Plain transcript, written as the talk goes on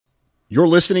You're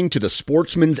listening to the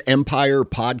Sportsman's Empire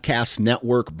Podcast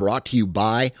Network, brought to you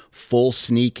by Full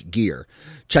Sneak Gear.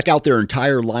 Check out their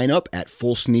entire lineup at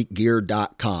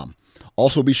fullsneakgear.com.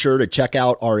 Also be sure to check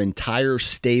out our entire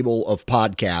stable of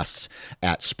podcasts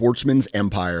at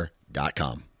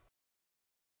sportsmansempire.com.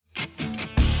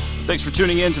 Thanks for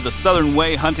tuning in to the Southern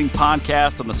Way Hunting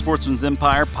Podcast on the Sportsman's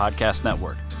Empire Podcast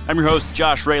Network. I'm your host,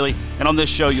 Josh Raley, and on this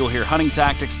show you'll hear hunting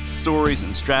tactics, stories,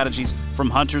 and strategies from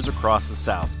hunters across the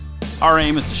South. Our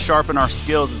aim is to sharpen our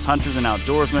skills as hunters and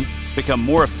outdoorsmen, become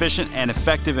more efficient and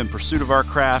effective in pursuit of our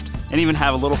craft, and even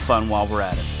have a little fun while we're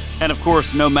at it. And of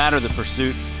course, no matter the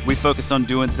pursuit, we focus on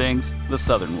doing things the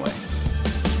Southern way.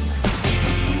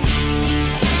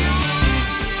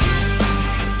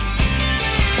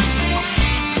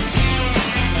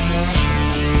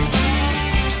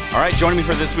 All right, joining me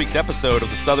for this week's episode of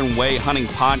the Southern Way Hunting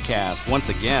Podcast. Once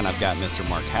again, I've got Mr.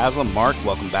 Mark Haslam. Mark,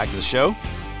 welcome back to the show.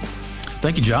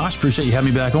 Thank you, Josh. Appreciate you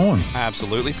having me back on.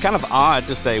 Absolutely. It's kind of odd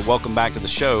to say welcome back to the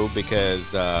show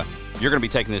because you're going to be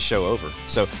taking this show over.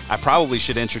 So I probably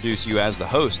should introduce you as the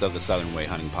host of the Southern Way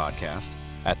Hunting Podcast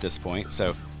at this point.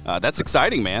 So that's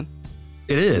exciting, man.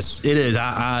 It is. It is.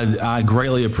 I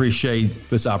greatly appreciate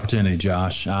this opportunity,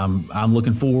 Josh. I'm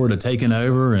looking forward to taking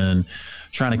over and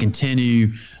trying to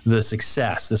continue the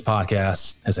success this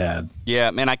podcast has had.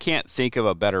 Yeah, man, I can't think of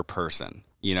a better person.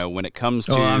 You know, when it comes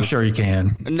to... Oh, I'm sure you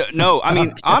can. No, I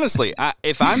mean, honestly,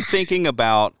 if I'm thinking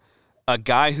about a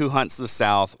guy who hunts the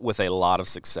South with a lot of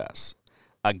success,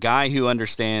 a guy who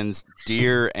understands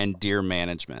deer and deer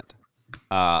management,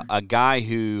 a guy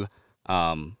who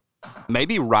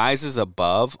maybe rises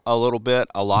above a little bit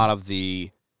a lot of the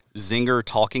zinger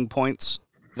talking points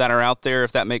that are out there,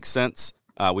 if that makes sense.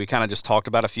 We kind of just talked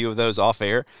about a few of those off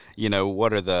air. You know,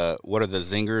 what are the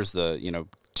zingers, the, you know,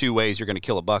 2 ways you're going to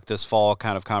kill a buck this fall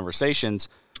kind of conversations.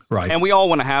 Right. And we all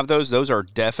want to have those. Those are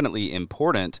definitely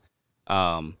important.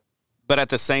 But at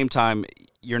the same time,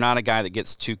 you're not a guy that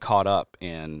gets too caught up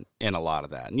in a lot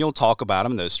of that. And you'll talk about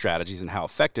them, those strategies and how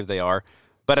effective they are.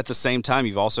 But at the same time,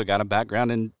 you've also got a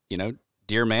background in, you know,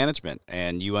 deer management,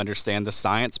 and you understand the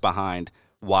science behind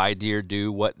why deer do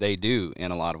what they do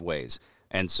in a lot of ways.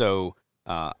 And so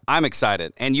I'm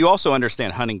excited. And you also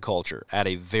understand hunting culture at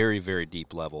a very, very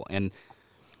deep level. And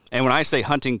when I say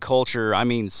hunting culture, I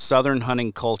mean Southern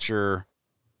hunting culture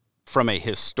from a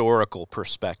historical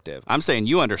perspective. I'm saying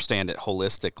you understand it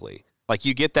holistically. Like,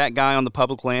 you get that guy on the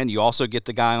public land, you also get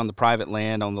the guy on the private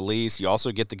land on the lease, you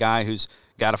also get the guy who's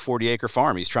got a 40-acre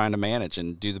farm he's trying to manage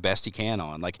and do the best he can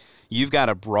on. Like, you've got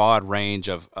a broad range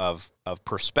of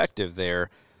perspective there.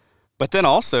 But then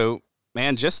also,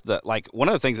 man, just one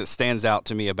of the things that stands out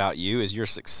to me about you is your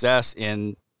success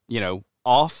in, you know,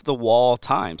 off-the-wall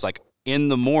times, like in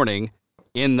the morning,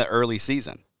 in the early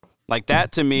season. Like,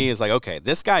 that to me is like, okay,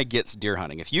 this guy gets deer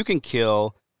hunting. If you can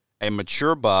kill a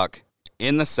mature buck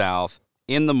in the South,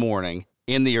 in the morning,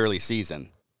 in the early season,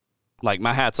 like,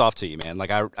 my hat's off to you, man. Like,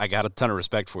 I got a ton of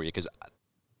respect for you, because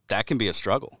that can be a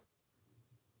struggle.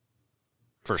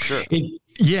 For sure.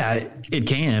 It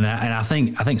can. And I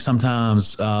think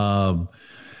sometimes, and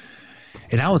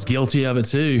I was guilty of it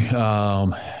too,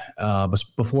 but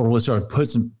before we started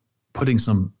putting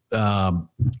some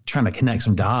trying to connect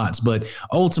some dots. But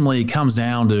ultimately, it comes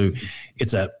down to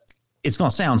it's going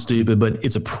to sound stupid, but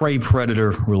it's a prey-predator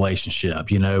relationship.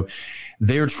 You know,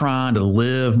 they're trying to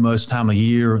live most of the time of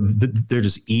year. They're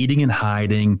just eating and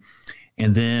hiding.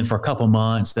 And then for a couple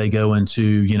months, they go into,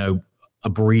 you know, a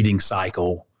breeding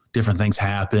cycle. Different things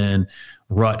happen.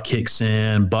 Rut kicks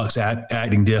in, bucks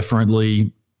acting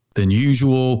differently than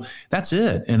usual. That's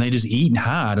it. And they just eat and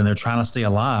hide, and they're trying to stay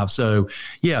alive. So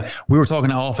yeah, we were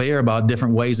talking off air about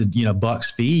different ways that, you know,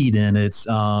 bucks feed. And it's,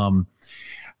 I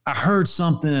heard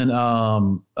something,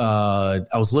 I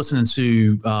was listening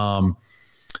to,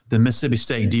 the Mississippi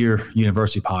State Deer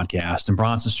University podcast, and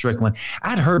Bronson Strickland.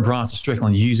 I'd heard Bronson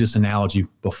Strickland use this analogy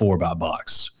before about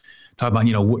bucks. Talk about,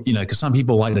 you know, because some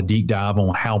people like to deep dive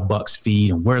on how bucks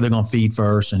feed and where they're going to feed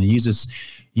first. And he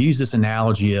use this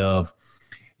analogy of,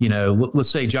 you know, let's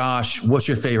say, Josh, what's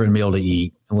your favorite meal to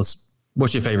eat? And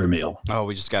what's your favorite meal? Oh,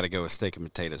 we just got to go with steak and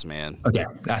potatoes, man. Okay.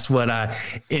 That's what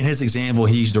in his example,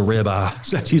 he used a ribeye.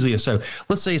 So that's usually so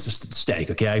let's say it's a steak.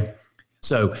 Okay.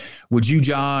 So would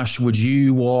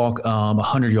you walk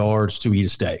 100 yards to eat a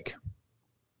steak?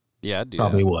 Yeah, I'd do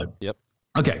Probably that. Would. Yep.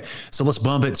 Okay. So let's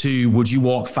bump it to, would you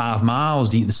walk 5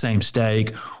 miles to eat the same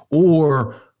steak,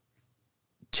 or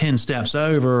 10 steps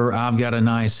over, I've got a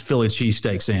nice Philly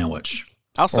cheesesteak sandwich?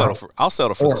 I'll settle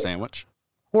for the sandwich.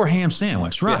 Or a ham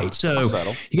sandwich, right? Yeah, so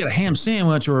subtle. you get a ham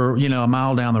sandwich, or a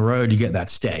mile down the road you get that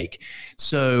steak.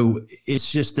 So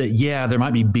it's just that, yeah, there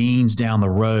might be beans down the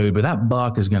road, but that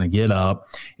buck is going to get up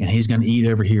and he's going to eat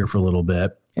over here for a little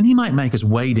bit, and he might make his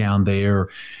way down there.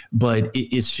 But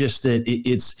it's just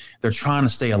that they're trying to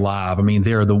stay alive. I mean,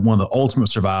 they're one of the ultimate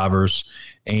survivors.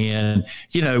 And,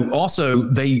 also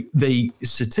they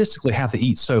statistically have to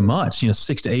eat so much,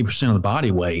 6 to 8% of the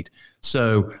body weight.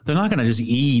 So they're not going to just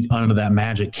eat under that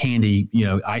magic candy,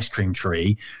 ice cream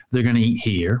tree. They're going to eat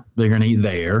here, they're going to eat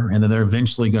there, and then they're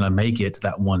eventually going to make it to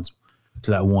that one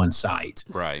site.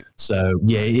 Right. So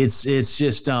yeah, it's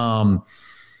just, deer,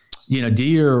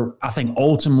 I think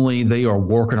ultimately they are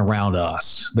working around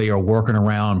us. They are working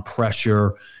around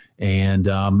pressure, and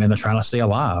they're trying to stay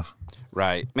alive.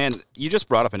 Right. Man, you just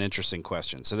brought up an interesting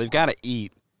question. So they've got to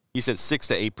eat, you said 6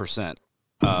 to 8%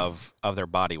 of their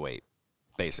body weight,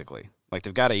 basically. Like,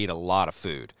 they've got to eat a lot of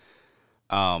food.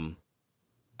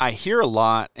 I hear a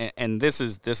lot, and this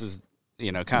is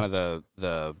kind of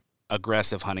the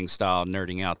aggressive hunting style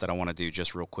nerding out that I want to do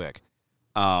just real quick.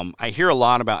 I hear a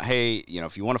lot about, hey,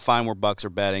 if you want to find where bucks are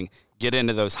bedding, get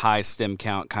into those high stem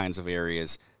count kinds of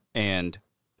areas. And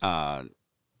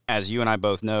as you and I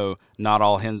both know, not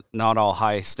all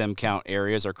high stem count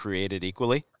areas are created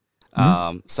equally.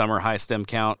 Mm-hmm. Some are high stem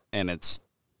count, and it's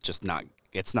just not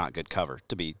good cover,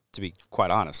 to be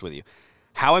quite honest with you.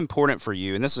 How important for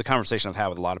you, and this is a conversation I've had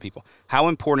with a lot of people, how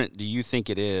important do you think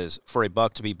it is for a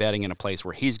buck to be bedding in a place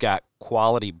where he's got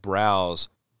quality browse?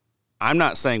 I'm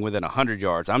not saying within 100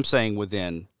 yards. I'm saying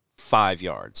within 5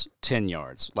 yards, 10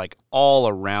 yards, like all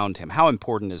around him. How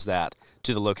important is that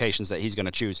to the locations that he's going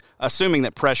to choose, assuming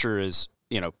that pressure is,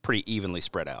 pretty evenly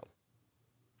spread out?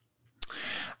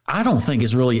 I don't think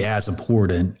it's really as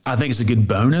important. I think it's a good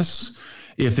bonus.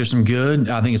 If there's some good,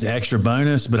 I think it's an extra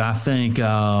bonus, but I think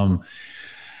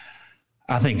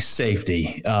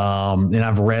safety. And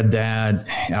I've read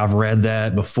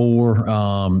that before.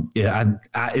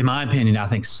 In my opinion, I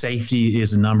think safety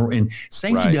is the number, and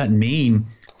safety Right. doesn't mean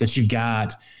that you've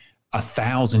got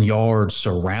 1,000 yards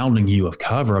surrounding you of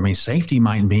cover. I mean, safety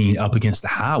might mean up against the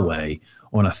highway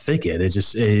on a thicket.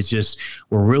 It's just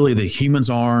where really the humans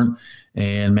aren't,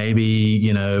 and maybe,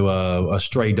 a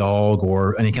stray dog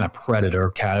or any kind of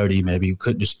predator, coyote, maybe you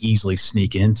couldn't just easily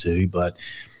sneak into,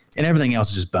 and everything else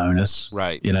is just bonus.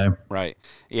 Right. Right.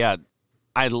 Yeah.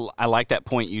 I like that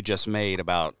point you just made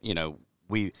about,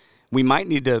 we might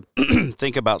need to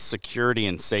think about security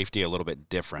and safety a little bit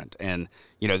different. And,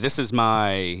 this is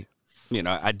my,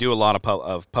 I do a lot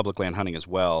of public land hunting as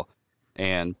well.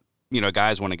 And,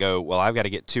 guys want to go, well, I've got to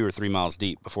get 2 or 3 miles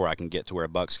deep before I can get to where a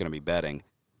buck's going to be bedding.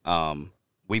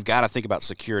 We've got to think about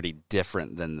security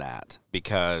different than that,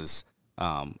 because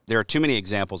there are too many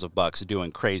examples of bucks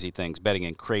doing crazy things, bedding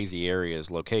in crazy areas,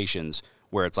 locations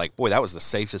where it's like, boy, that was the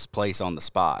safest place on the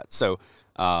spot. So,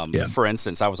 for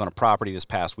instance, I was on a property this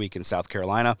past week in South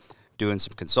Carolina doing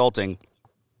some consulting,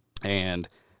 and,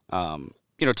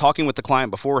 talking with the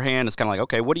client beforehand, it's kind of like,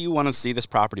 okay, what do you want to see this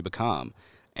property become?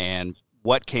 And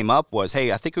what came up was,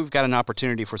 hey, I think we've got an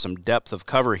opportunity for some depth of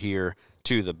cover here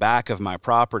to the back of my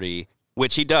property,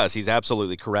 which he does. He's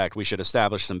absolutely correct. We should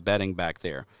establish some bedding back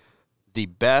there. The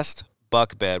best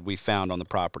buck bed we found on the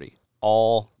property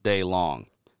all day long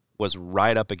was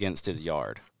right up against his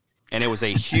yard. And it was a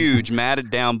huge matted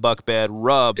down buck bed,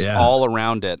 rubs all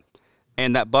around it.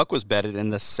 And that buck was bedded in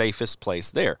the safest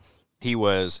place there. He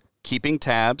was keeping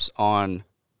tabs on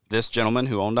this gentleman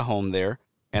who owned a home there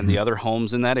and the other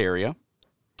homes in that area,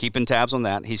 keeping tabs on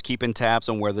that. He's keeping tabs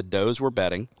on where the does were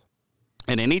bedding.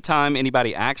 And anytime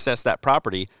anybody accessed that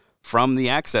property from the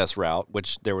access route,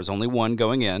 which there was only one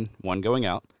going in, one going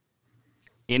out,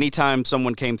 anytime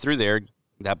someone came through there,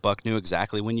 that buck knew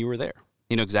exactly when you were there.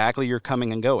 He knew exactly you're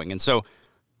coming and going. And so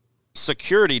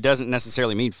security doesn't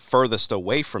necessarily mean furthest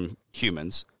away from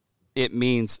humans. It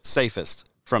means safest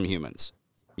from humans.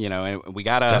 And we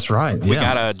gotta. That's right. We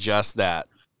gotta adjust that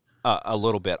a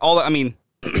little bit.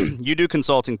 You do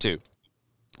consulting too.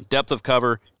 Depth of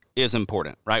cover is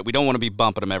important, right? We don't want to be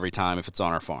bumping them every time if it's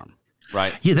on our farm,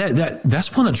 right? Yeah,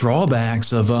 that's one of the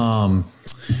drawbacks of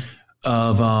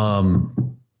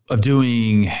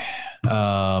doing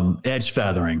edge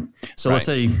feathering. So let's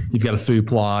say you've got a food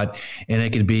plot, and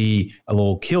it could be a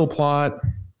little kill plot,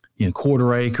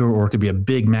 quarter acre, or it could be a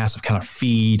big, massive kind of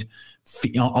feed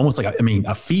almost like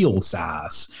a field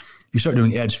size. You start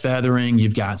doing edge feathering,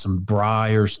 you've got some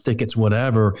briars, thickets,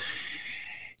 whatever.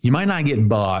 You might not get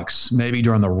bucks. Maybe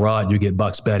during the rut, you get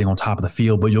bucks bedding on top of the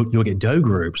field, but you'll get doe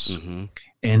groups. Mm-hmm.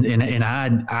 And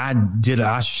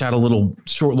I shot a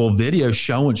short little video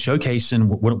showcasing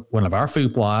one of our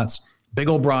food plots, big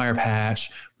old briar patch,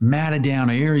 matted down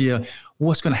area,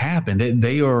 what's going to happen?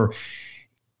 They are,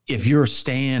 if your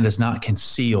stand is not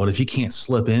concealed, if you can't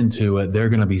slip into it, they're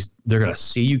going to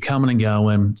see you coming and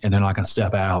going, and they're not going to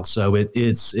step out. So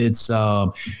it's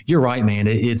you're right, man.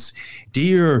 It's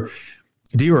deer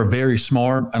are very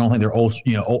smart. I don't think they're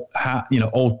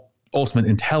ultimate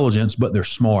intelligence, but they're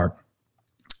smart.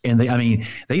 And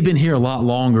they've been here a lot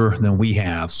longer than we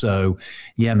have. So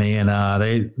yeah, man,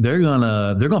 they're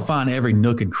gonna find every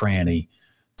nook and cranny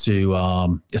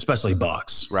to, especially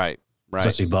bucks. Right.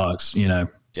 Especially bucks,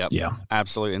 Yep. Yeah,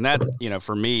 absolutely. And that,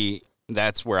 for me,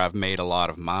 that's where I've made a lot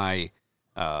of my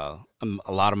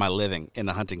living in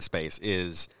the hunting space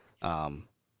is,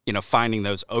 finding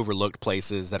those overlooked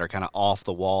places that are kind of off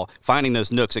the wall, finding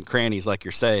those nooks and crannies, like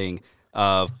you're saying,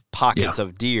 of pockets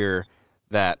of deer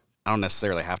that I don't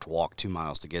necessarily have to walk 2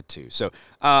 miles to get to. So,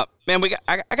 man,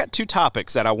 I got 2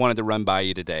 topics that I wanted to run by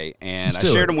you today, and I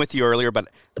shared them with you earlier, but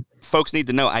folks need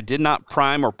to know I did not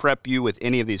prime or prep you with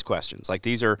any of these questions. Like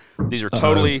these are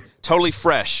totally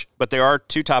fresh, but there are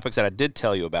 2 topics that I did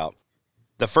tell you about.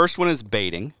 The first one is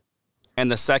baiting, and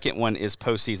the second one is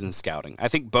postseason scouting. I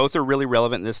think both are really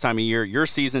relevant this time of year. Your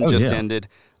season just ended.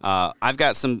 I've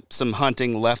got some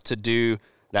hunting left to do.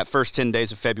 That first 10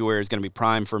 days of February is going to be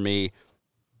prime for me.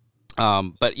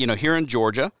 But here in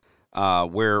Georgia,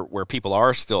 where people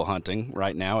are still hunting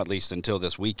right now, at least until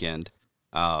this weekend,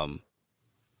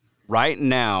 right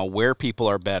now where people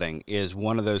are bedding is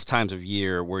one of those times of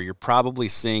year where you're probably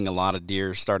seeing a lot of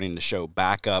deer starting to show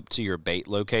back up to your bait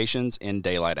locations in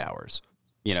daylight hours.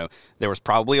 There was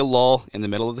probably a lull in the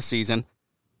middle of the season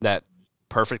that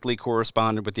perfectly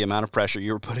corresponded with the amount of pressure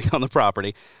you were putting on the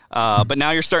property. But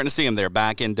now you're starting to see them there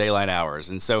back in daylight hours.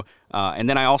 And so, and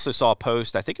then I also saw a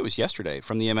post, I think it was yesterday,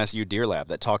 from the MSU Deer Lab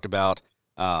that talked about,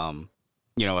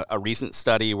 a recent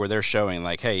study where they're showing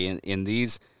like, hey, in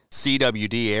these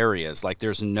CWD areas, like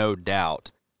there's no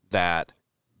doubt that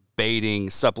baiting,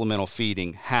 supplemental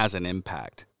feeding has an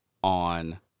impact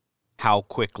on how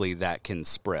quickly that can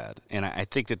spread. And I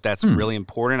think that's really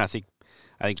important. I think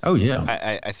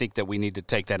I think that we need to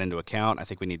take that into account. I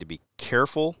think we need to be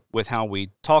careful with how we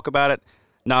talk about it,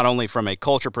 not only from a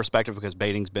culture perspective, because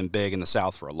baiting's been big in the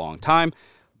South for a long time,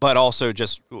 but also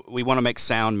just we want to make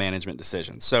sound management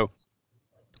decisions. So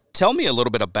tell me a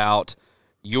little bit about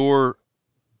your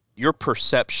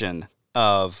perception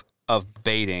of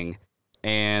baiting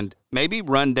and maybe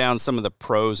run down some of the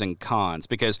pros and cons,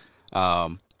 because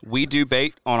we do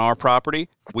bait on our property.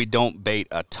 We don't bait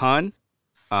a ton.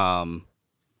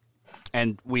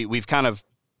 And we've kind of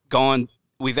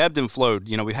we've ebbed and flowed.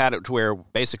 We've had it to where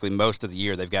basically most of the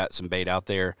year they've got some bait out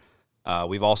there.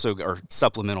 We've also got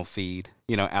supplemental feed,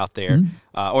 out there.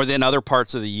 Or then other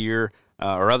parts of the year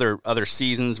or other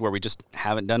seasons where we just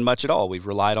haven't done much at all. We've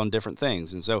relied on different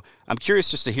things. And so I'm curious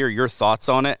just to hear your thoughts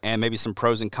on it and maybe some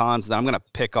pros and cons. Then I'm going to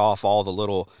pick off all the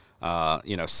little,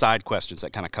 side questions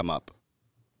that kind of come up.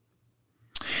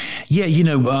 Yeah,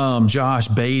 Josh,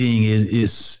 baiting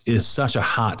is such a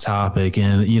hot topic,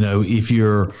 and if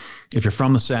you're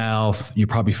from the South, you're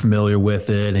probably familiar with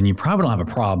it, and you probably don't have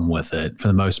a problem with it for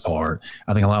the most part.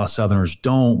 I think a lot of Southerners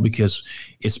don't, because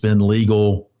it's been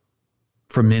legal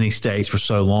for many states for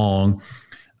so long.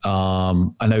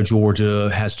 I know Georgia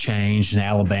has changed and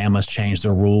Alabama's changed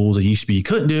their rules. It used to be you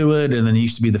couldn't do it, and then it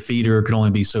used to be the feeder could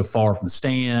only be so far from the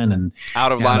stand and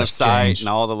out of line of sight and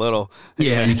all the little.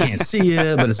 Yeah, you can't see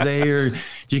it, but it's there.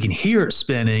 You can hear it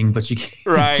spinning, but you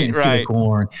can't see the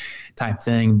corn type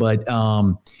thing. But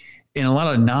and a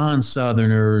lot of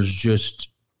non-Southerners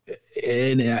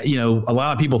a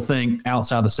lot of people think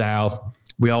outside the South,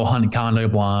 we all hunt in condo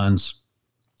blinds.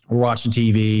 We're watching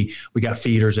TV, we got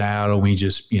feeders out, and we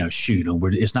just, shoot them.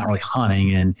 It's not really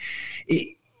hunting, and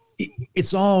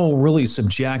it's all really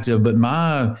subjective.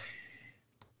 But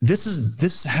this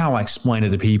is how I explain it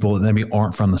to people that maybe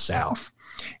aren't from the South.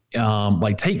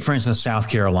 Like take, for instance, South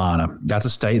Carolina. That's a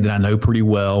state that I know pretty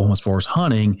well as far as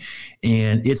hunting,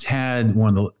 and it's had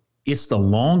it's the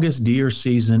longest deer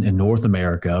season in North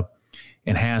America,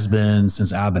 and has been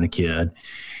since I've been a kid.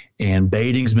 And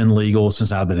baiting's been legal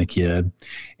since I've been a kid,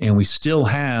 and we still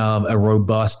have a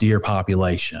robust deer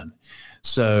population.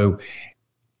 So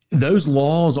those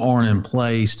laws aren't in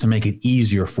place to make it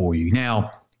easier for you.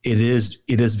 Now, it is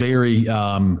very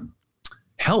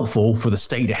helpful for the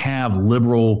state to have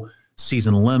liberal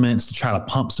season limits to try to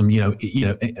pump some,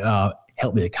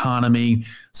 help the economy.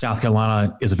 South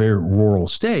Carolina is a very rural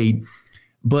state,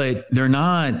 but they're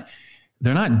not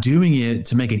doing it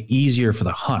to make it easier for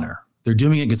the hunter. They're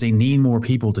doing it because they need more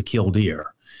people to kill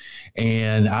deer.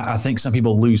 And I think some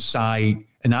people lose sight,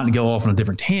 and not to go off on a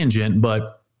different tangent,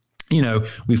 but,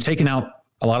 we've taken out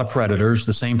a lot of predators.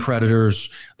 The same predators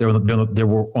there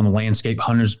were on the landscape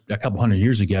a couple hundred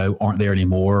years ago aren't there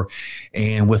anymore.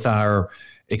 And with our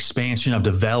expansion of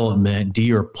development,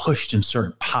 deer are pushed in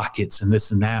certain pockets and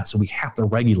this and that. So we have to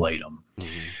regulate them.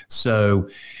 Mm-hmm. So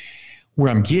where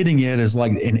I'm getting at is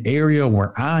like an area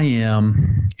where I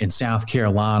am in South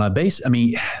Carolina,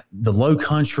 the low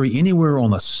country, anywhere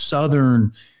on the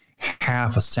southern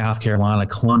half of South Carolina,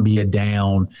 Columbia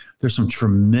down, there's some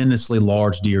tremendously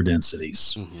large deer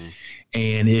densities. Mm-hmm.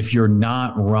 And if you're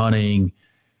not running,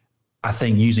 I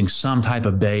think using some type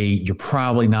of bait, you're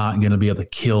probably not going to be able to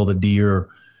kill the deer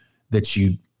that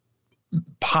you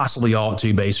possibly ought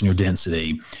to based on your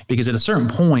density. Because at a certain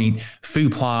point,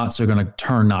 food plots are going to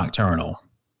turn nocturnal.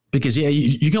 Because,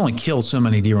 you can only kill so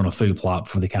many deer on a food plot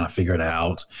before they kind of figure it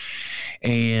out.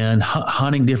 And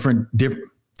hunting different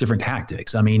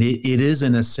tactics. I mean, it is a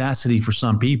necessity for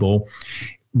some people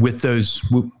with those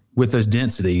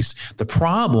densities.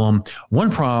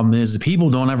 One problem is that people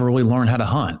don't ever really learn how to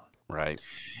hunt. Right.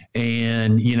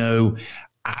 And,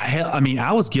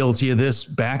 I was guilty of this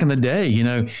back in the day.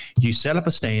 You set up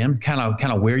a stand, kind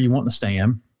of where you want the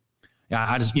stand.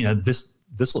 I just,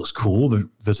 this looks cool.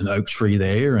 There's an oak tree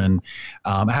there, and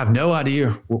I have no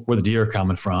idea where the deer are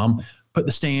coming from. Put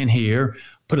the stand here,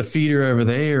 put a feeder over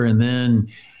there, and then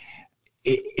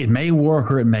it may work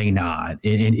or it may not.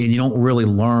 And you don't really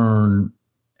learn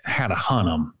how to hunt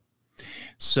them.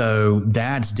 So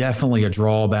that's definitely a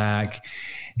drawback.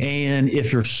 And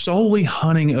if you're solely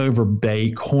hunting over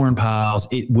bait, corn piles,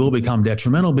 it will become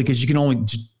detrimental because you can only,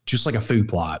 just like a food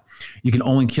plot, you can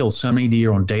only kill so many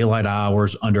deer on daylight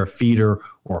hours under a feeder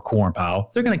or a corn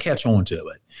pile. They're going to catch on to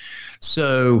it.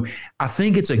 So I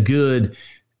think it's a good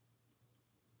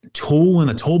tool in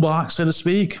the toolbox, so to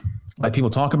speak, like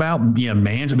people talk about,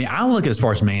 management. I look at it as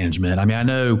far as management. I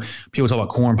know people talk about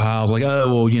corn piles, like,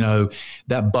 oh, well,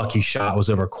 that buck you shot was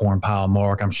over a corn pile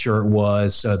mark. I'm sure it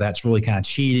was. So that's really kind of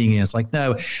cheating. And it's like,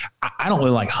 no, I don't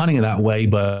really like hunting it that way.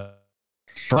 But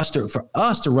for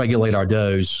us to regulate our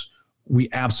does, we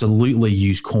absolutely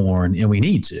use corn, and we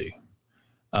need to.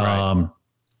 Right.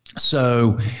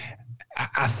 So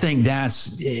I think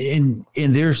that's, and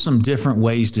there's some different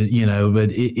ways to, but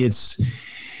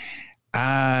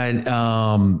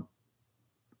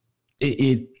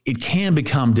it can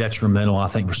become detrimental, I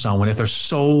think, for someone if they're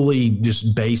solely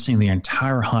just basing the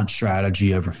entire hunt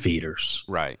strategy over feeders.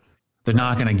 Right. They're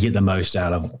not going to get the most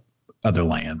out of their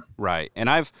land. Right. And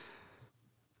I've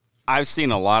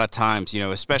seen a lot of times,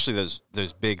 especially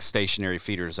those big stationary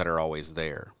feeders that are always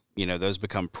there, those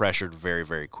become pressured very,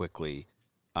 very quickly.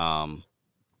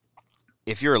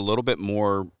 If you're a little bit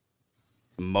more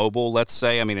mobile, let's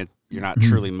say, you're not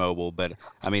truly mobile, but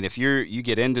if you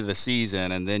get into the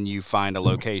season and then you find a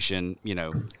location,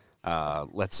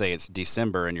 let's say it's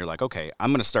December and you're like, okay, I'm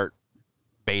going to start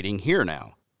baiting here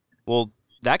now. Well,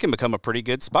 that can become a pretty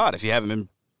good spot if you haven't been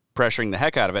pressuring the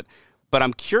heck out of it. But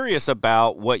I'm curious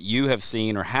about what you have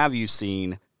seen, or have you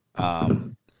seen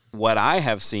what I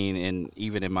have seen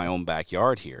even in my own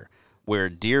backyard here, where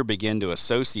deer begin to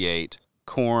associate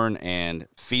corn and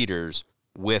feeders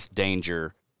with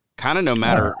danger. Kind of no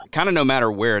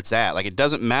matter where it's at. Like, it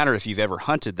doesn't matter if you've ever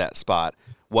hunted that spot.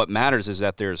 What matters is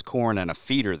that there's corn and a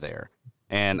feeder there.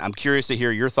 And I'm curious to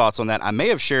hear your thoughts on that. I may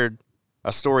have shared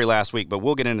a story last week, but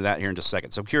we'll get into that here in just a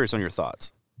second. So I'm curious on your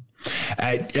thoughts.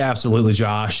 Absolutely,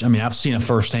 Josh. I've seen it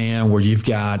firsthand where you've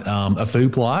got a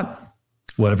food plot,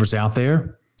 whatever's out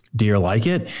there, deer like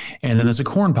it, and then there's a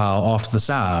corn pile off to the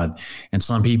side. And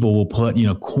some people will put,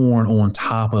 corn on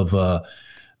top of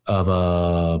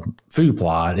a food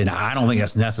plot, and I don't think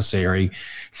that's necessary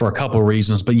for a couple of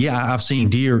reasons. But yeah, I've seen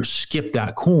deer skip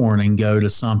that corn and go to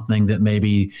something that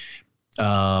maybe,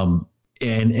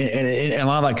 and a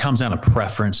lot of that comes down to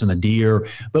preference in the deer.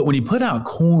 But when you put out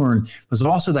corn, there's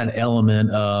also that element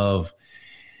of,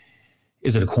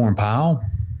 is it a corn pile?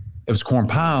 If it's a corn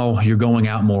pile, you're going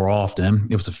out more often.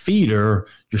 If it's a feeder,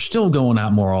 you're still going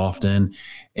out more often.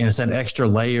 And it's that extra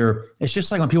layer. It's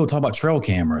just like when people talk about trail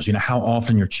cameras, how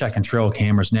often you're checking trail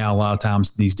cameras. Now, a lot of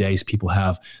times these days people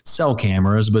have cell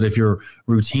cameras, but if you're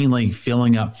routinely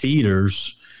filling up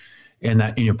feeders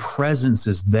and your presence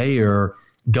is there,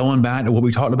 going back to what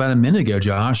we talked about a minute ago,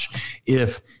 Josh,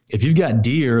 if you've got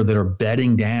deer that are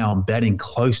bedding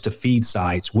close to feed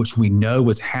sites, which we know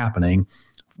is happening,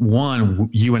 one,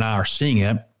 you and I are seeing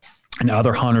it, and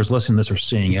other hunters listening to this are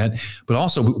seeing it, but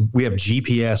also we have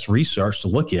GPS research to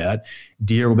look at.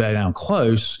 Deer will bed down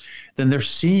close, then they're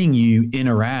seeing you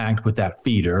interact with that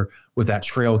feeder, with that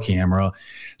trail camera.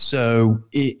 So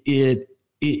it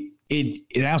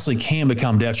absolutely can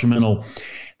become detrimental.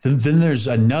 Then there's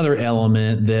another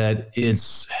element that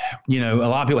it's, a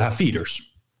lot of people have feeders.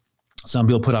 Some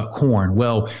people put out corn.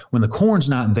 Well, when the corn's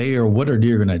not there, what are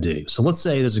deer going to do? So let's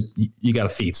say you got a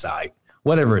feed site,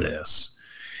 whatever it is,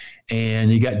 and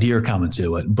you got deer coming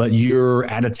to it, but you're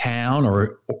out of town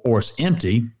or it's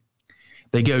empty.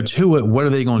 They go to it. What are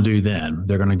they going to do then?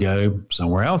 They're going to go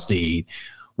somewhere else to eat.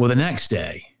 Well, the next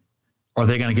day, are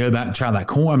they going to go back and try that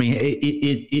corn? I mean,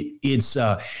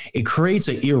 it creates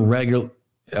a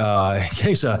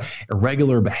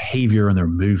irregular behavior in their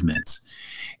movement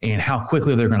and how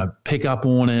quickly they're going to pick up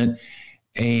on it.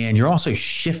 And you're also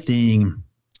shifting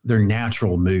their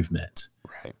natural movement.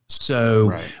 Right.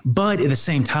 So, but at the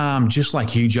same time, just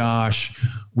like you, Josh,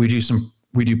 we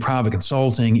do private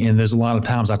consulting, and there's a lot of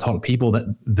times I talk to people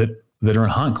that are in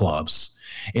hunt clubs.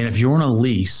 And if you're on a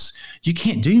lease, you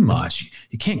can't do much.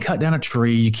 You can't cut down a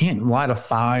tree. You can't light a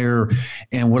fire.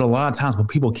 And what a lot of times what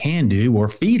people can do are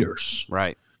feeders.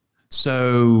 Right.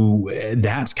 So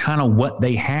that's kind of what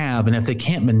they have. And if they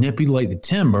can't manipulate the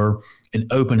timber and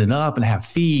open it up and have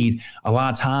feed a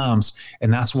lot of times,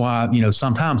 and that's why,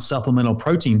 sometimes supplemental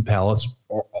protein pellets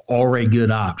are a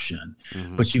good option,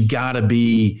 but you've got to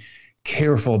be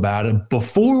careful about it.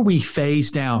 Before we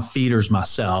phased out feeders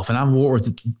myself, and I've worked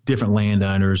with different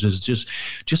landowners, is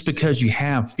just because you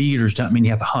have feeders doesn't mean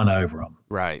you have to hunt over them.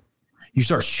 Right. You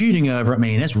start shooting over it,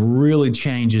 this really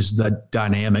changes the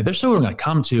dynamic. They're still going to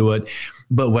come to it,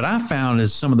 but what I found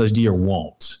is some of those deer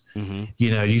won't.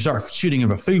 You start shooting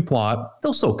over a food plot,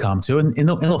 they'll still come to it, and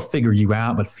they'll figure you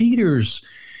out. But feeders,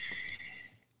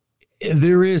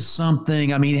 there is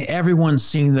something, everyone's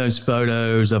seen those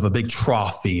photos of a big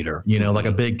trough feeder, like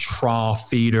a big trough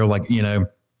feeder,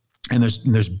 and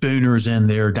there's booners in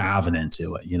there diving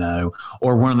into it,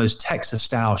 or one of those Texas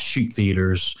style shoot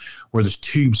feeders where there's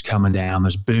tubes coming down,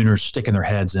 there's booners sticking their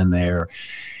heads in there.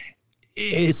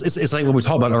 It's like what we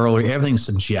talked about earlier, everything's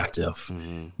subjective.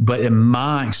 But in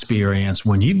my experience,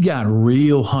 when you've got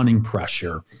real hunting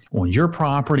pressure on your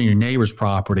property, your neighbor's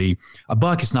property, a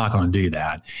buck is not going to do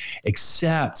that.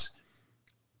 Except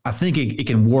I think it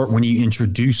can work when you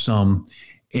introduce them,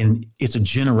 and it's a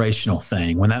generational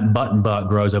thing. When that button buck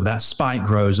grows up, that spike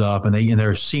grows up, and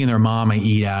they're seeing their mama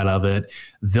eat out of it,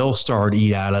 they'll start to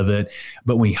eat out of it.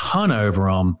 But when we hunt over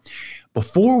them,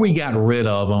 before we got rid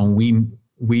of them, we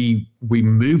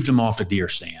moved them off to deer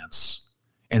stands,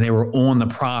 and they were on the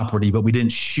property, but we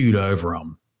didn't shoot over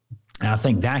them. And I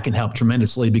think that can help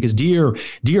tremendously because deer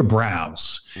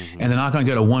browse, and they're not going to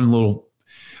go to one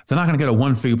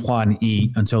food plot and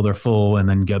eat until they're full and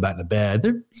then go back to bed.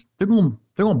 They're going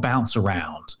to bounce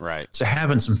around. Right. So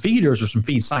having some feeders or some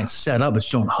feed sites set up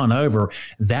that you don't hunt over,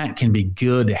 that can be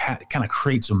good to kind of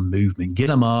create some movement, get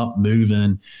them up,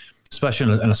 moving,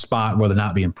 especially in a spot where they're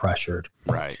not being pressured.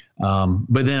 Right.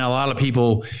 But then a lot of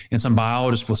people and some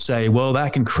biologists will say, well,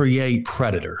 that can create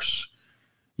predators,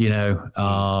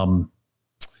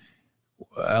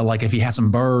 like if you had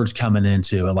some birds coming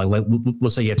into it, like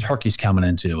let's say you had turkeys coming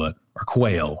into it or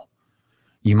quail,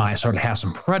 you might start to have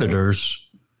some predators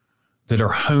that are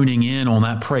honing in on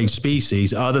that prey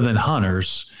species other than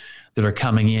hunters that are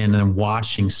coming in and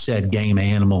watching said game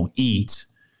animal eat.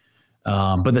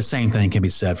 But the same thing can be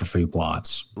said for food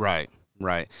plots. Right.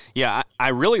 Yeah, I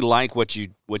really like what you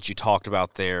talked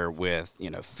about there with,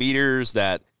 feeders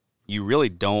that you really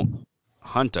don't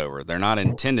hunt over. They're not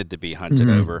intended to be hunted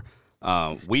over.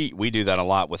 We do that a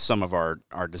lot with some of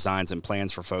our designs and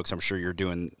plans for folks. I'm sure you're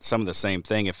doing some of the same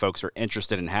thing. If folks are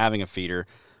interested in having a feeder,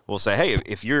 we'll say, hey,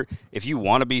 if you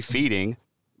want to be feeding,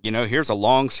 here's a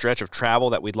long stretch of travel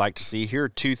that we'd like to see. Here are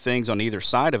two things on either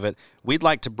side of it. We'd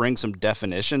like to bring some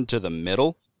definition to the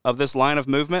middle of this line of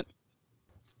movement.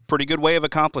 Pretty good way of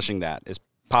accomplishing that is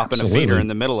popping a feeder in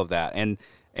the middle of that. And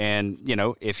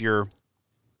if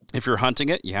you're hunting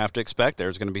it, you have to expect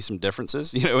there's going to be some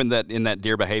differences, in that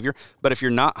deer behavior. But if you're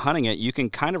not hunting it, you can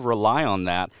kind of rely on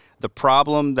that. The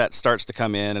problem that starts to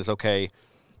come in is, okay,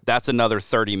 that's another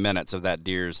 30 minutes of that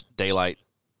deer's daylight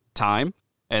time.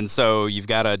 And so you've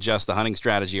got to adjust the hunting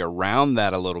strategy around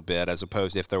that a little bit, as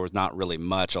opposed to if there was not really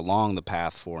much along the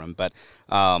path for him. But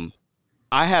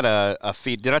I had a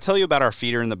feed. Did I tell you about our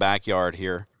feeder in the backyard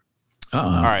here?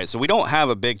 All right. So we don't have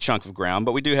a big chunk of ground,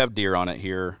 but we do have deer on it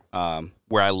here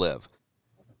where I live.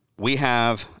 We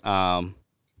have,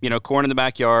 corn in the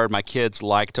backyard. My kids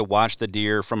like to watch the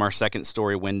deer from our second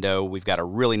story window. We've got a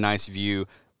really nice view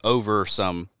over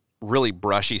some really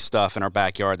brushy stuff in our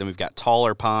backyard. Then we've got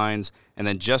taller pines. And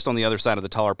then just on the other side of the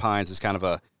taller pines is kind of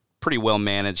a pretty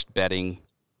well-managed bedding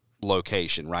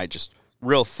location, right? Just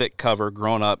real thick cover,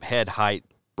 grown up, head height,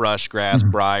 brush, grass,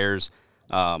 briars,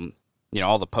 all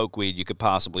the pokeweed you could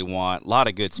possibly want. A lot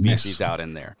of good species out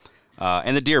in there.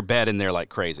 And the deer bed in there like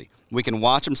crazy. We can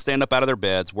watch them stand up out of their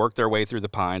beds, work their way through the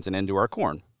pines and into our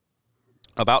corn.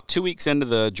 About 2 weeks into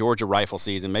the Georgia rifle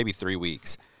season, maybe 3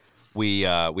 weeks, we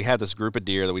had this group of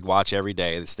deer that we'd watch every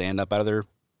day. They stand up out of their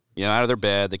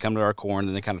bed. They come to our corn, and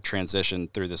then they kind of transition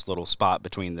through this little spot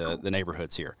between the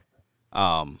neighborhoods here.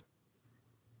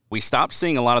 We stopped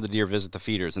seeing a lot of the deer visit the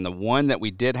feeders, and the one that we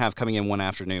did have coming in one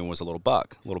afternoon was a little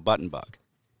button buck.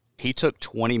 He took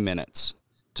 20 minutes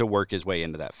to work his way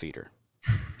into that feeder,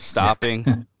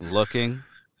 stopping, looking.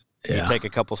 Yeah. He'd take a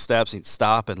couple steps, he'd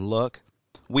stop and look.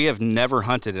 We have never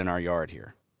hunted in our yard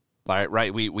here.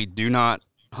 Right? We do not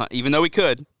hunt, even though we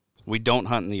could, we don't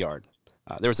hunt in the yard.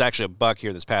 There was actually a buck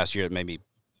here this past year that made me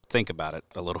think about it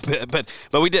a little bit, but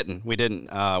we didn't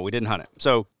hunt it.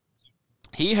 So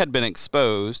he had been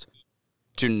exposed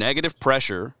to negative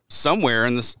pressure somewhere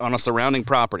on a surrounding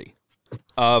property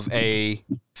of a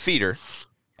feeder,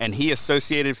 and he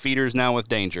associated feeders now with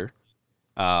danger.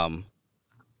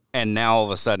 And now all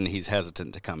of a sudden he's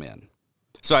hesitant to come in.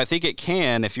 So I think it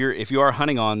can, if you are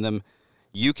hunting on them,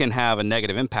 you can have a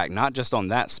negative impact, not just on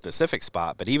that specific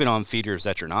spot, but even on feeders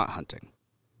that you're not hunting.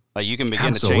 Like you can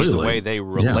begin to change the way they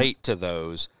relate to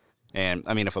those. And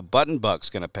I mean, if a button buck's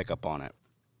going to pick up on it,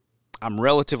 I'm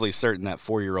relatively certain that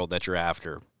 4-year-old that you're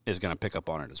after is going to pick up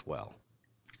on it as well.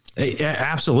 Yeah,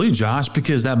 absolutely, Josh,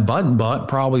 because that button buck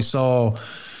probably saw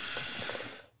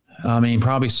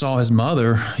his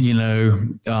mother,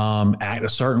 act a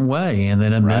certain way, and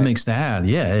then it mimics that.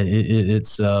 Yeah,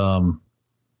 it's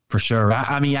for sure.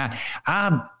 I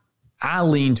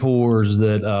lean towards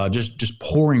that. Just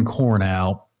pouring corn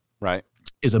out, right,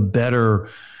 is a better,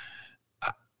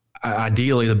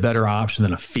 ideally the better option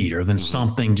than a feeder, than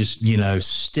something just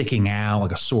sticking out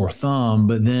like a sore thumb.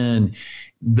 But then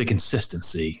the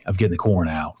consistency of getting the corn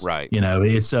out, right?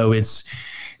 It's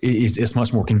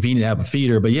much more convenient to have a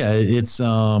feeder, but yeah, it's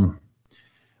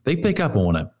they pick up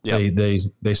on it. Yep.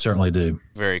 They certainly do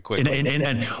very quickly.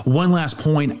 And one last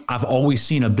point, I've always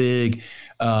seen a big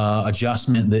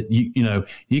adjustment that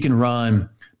you can run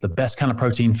the best kind of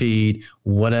protein feed,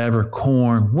 whatever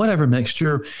corn, whatever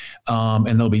mixture,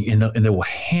 and they will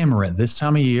hammer it this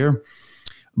time of year.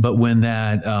 But when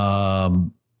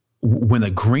when the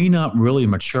green up really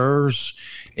matures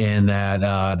and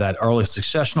that early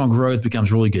successional growth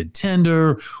becomes really good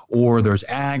tender, or there's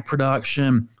ag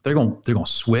production, they're going to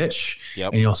switch,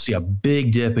 and you'll see a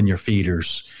big dip in your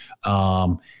feeders.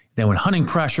 Then when hunting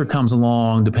pressure comes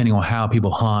along, depending on how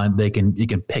people hunt, you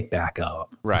can pick back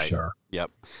up. Right. For sure.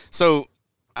 Yep. So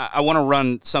I want to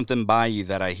run something by you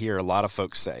that I hear a lot of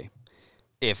folks say.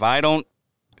 If I don't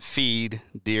feed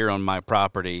deer on my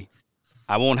property,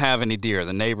 I won't have any deer.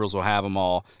 The neighbors will have them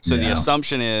all. So the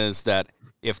assumption is that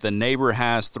if the neighbor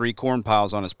has 3 corn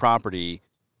piles on his property,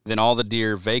 then all the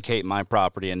deer vacate my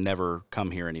property and never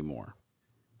come here anymore.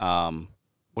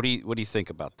 What do you think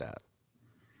about that?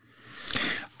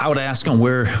 I would ask them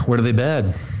where do they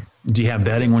bed? Do you have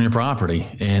bedding on your property?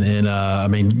 And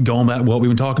going back to what we've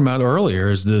been talking about earlier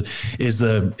is the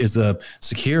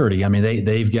security. I mean,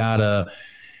 they've got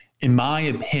in my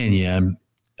opinion,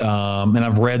 and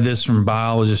I've read this from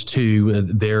biologists too,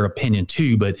 their opinion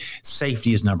too, but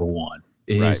safety is number one.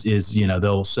 That's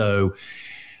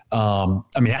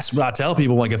what I tell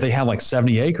people. Like if they have like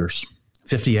 70 acres,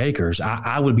 50 acres,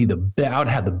 I would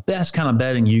have the best kind of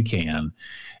bedding you can,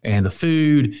 and the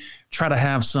food, try to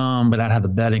have some, but I'd have the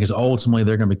bedding because ultimately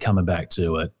they're going to be coming back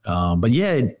to it. But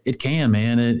yeah, it can,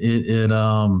 man.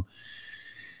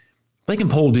 They can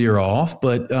pull deer off,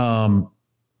 but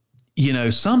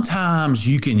sometimes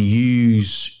you can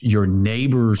use your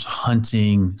neighbor's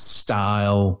hunting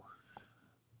style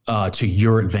to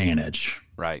your advantage.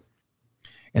 Right.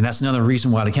 And that's another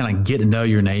reason why to kind of get to know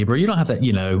your neighbor. You don't have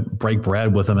to, break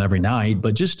bread with them every night,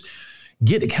 but just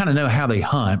get to kind of know how they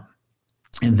hunt.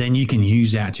 And then you can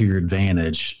use that to your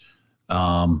advantage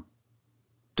to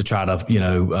try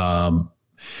to,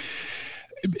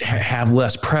 have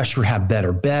less pressure, have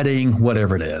better bedding,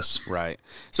 whatever it is. Right.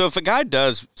 So if a guy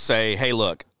does say, hey,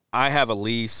 look, I have a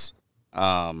lease,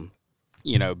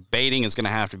 baiting is going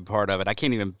to have to be part of it. I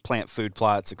can't even plant food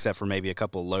plots except for maybe a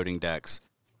couple of loading decks.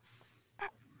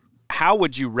 How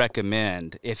would you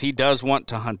recommend, if he does want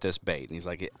to hunt this bait, and he's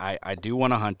like, I do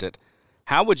want to hunt it,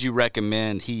 how would you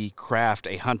recommend he craft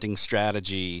a hunting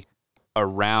strategy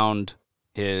around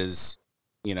his,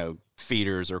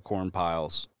 feeders or corn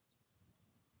piles?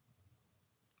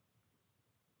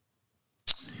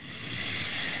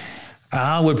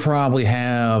 I would probably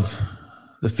have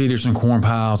the feeders and corn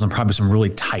piles and probably some really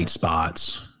tight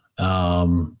spots. I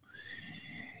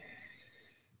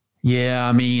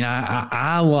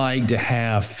like to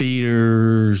have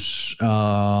feeders.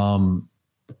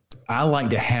 I like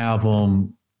to have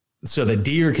them so the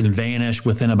deer can vanish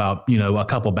within about, a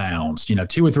couple bounds,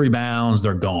 2 or 3 bounds,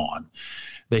 they're gone.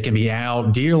 They can be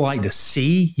out. Deer like to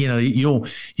see, you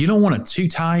don't want it too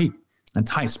tight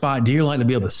spot. Deer like to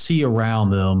be able to see around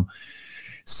them,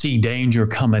 see danger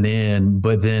coming in,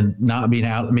 but then not being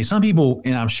out. I mean, some people,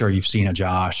 and I'm sure you've seen it,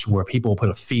 Josh, where people put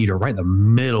a feeder right in the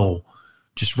middle,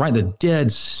 just right in the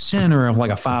dead center of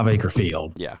like a 5-acre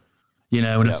field. Yeah.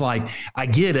 And it's like, I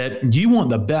get it. You want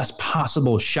the best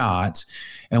possible shot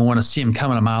and want to see them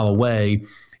coming a mile away.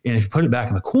 And if you put it back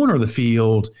in the corner of the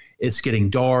field, it's getting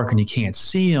dark and you can't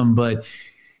see them. But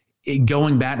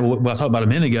going back to what I talked about a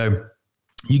minute ago,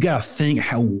 you got to think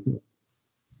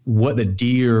what the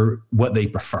deer, what they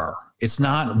prefer. It's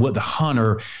not what the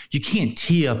hunter, you can't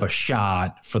tee up a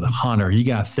shot for the hunter. You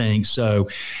got to think. So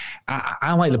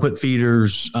I like to put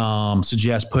feeders,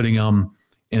 suggest putting them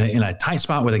in a tight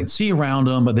spot where they can see around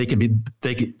them, but they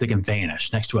can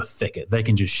vanish next to a thicket. They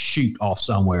can just shoot off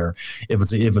somewhere. If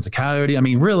it's a coyote, I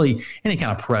mean, really any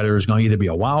kind of predator is going to either be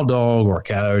a wild dog or a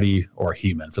coyote or a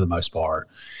human for the most part.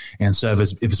 And so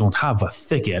if it's on top of a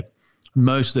thicket,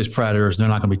 most of those predators, they're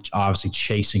not going to be obviously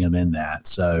chasing them in that.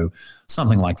 So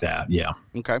something like that. Yeah.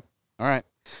 Okay. All right.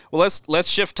 Well, let's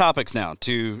shift topics now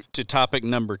to topic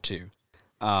number 2.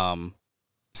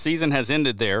 Season has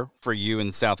ended there for you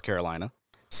in South Carolina.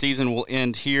 Season will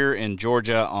end here in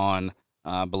Georgia on,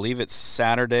 I believe it's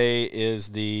Sunday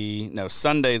is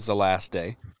the last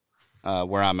day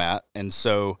where I'm at. And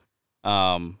so,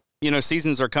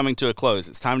 seasons are coming to a close.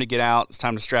 It's time to get out. It's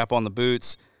time to strap on the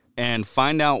boots and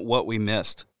find out what we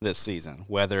missed this season,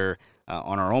 whether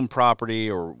on our own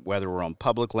property or whether we're on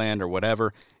public land or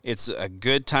whatever. It's a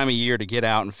good time of year to get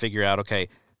out and figure out, okay,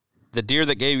 the deer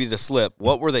that gave you the slip,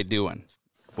 what were they doing?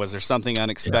 Was there something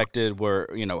unexpected where,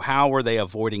 how were they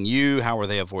avoiding you? How were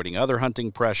they avoiding other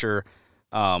hunting pressure?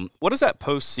 What does that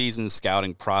postseason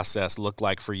scouting process look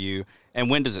like for you? And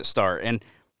when does it start? And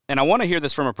I want to hear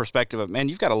this from a perspective of, man,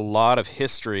 you've got a lot of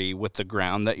history with the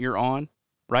ground that you're on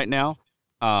right now.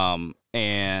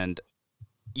 And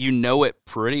you know it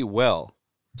pretty well.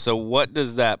 So what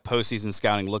does that postseason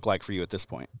scouting look like for you at this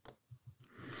point?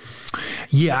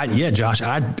 Yeah, Josh,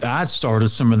 I started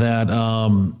some of that.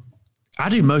 I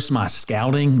do most of my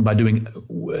scouting by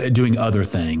doing other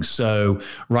things. So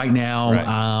right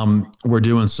now, we're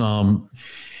doing some.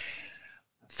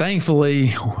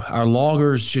 Thankfully, our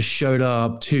loggers just showed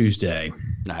up Tuesday.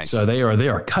 Nice. So they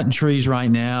are cutting trees right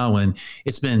now, and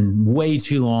it's been way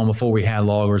too long before we had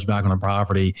loggers back on the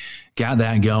property. Got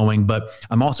that going, but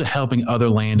I'm also helping other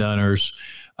landowners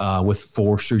with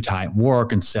forestry type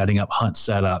work and setting up hunt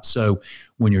setup. So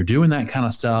when you're doing that kind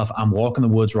of stuff, I'm walking the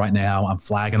woods right now. I'm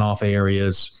flagging off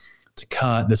areas to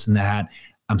cut, this and that.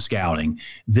 I'm scouting.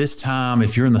 This time,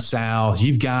 if you're in the South,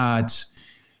 you've got,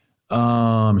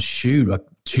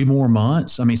 2 more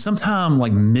months. I mean, sometime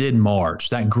like mid-March,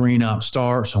 that green up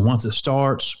starts. And once it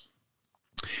starts,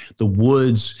 the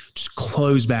woods just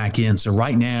close back in. So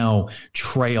right now,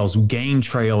 game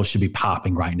trails should be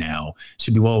popping right now.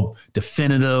 Should be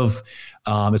definitive.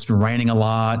 It's been raining a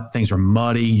lot. Things are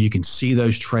muddy. You can see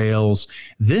those trails.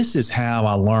 This is how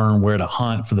I learn where to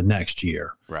hunt for the next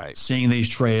year. Right. Seeing these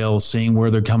trails, seeing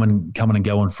where they're coming and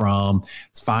going from,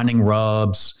 finding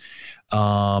rubs.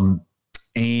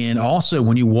 And also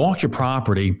when you walk your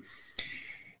property,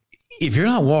 if you're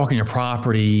not walking your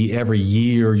property every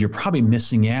year, you're probably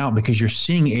missing out because you're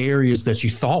seeing areas that you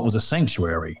thought was a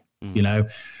sanctuary.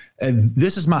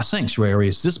 This is my sanctuary.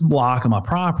 It's this block of my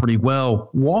property. Well,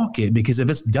 walk it, because if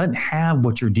it doesn't have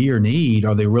what your deer need,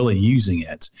 are they really using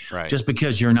it? Right. Just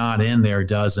because you're not in there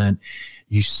doesn't.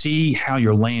 You see how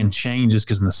your land changes,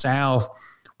 because in the South,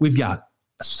 we've got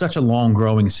such a long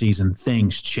growing season.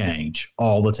 Things change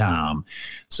all the time.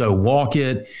 So walk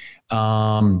it.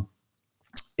 And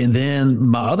then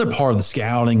my other part of the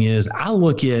scouting is I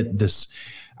look at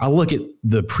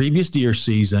the previous deer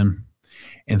season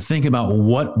and think about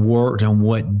what worked and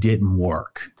what didn't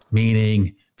work,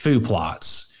 meaning food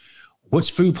plots.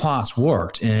 Which food plots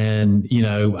worked? And,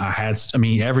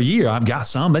 every year I've got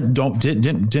some that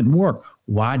didn't work.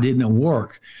 Why didn't it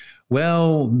work?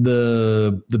 Well,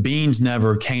 the beans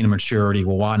never came to maturity.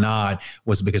 Well, why not?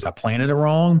 Was it because I planted it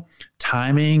wrong?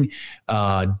 Timing,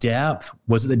 depth?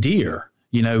 Was it the deer?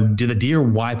 Did the deer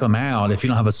wipe them out? If you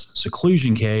don't have a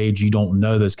seclusion cage, you don't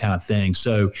know those kind of things.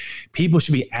 So people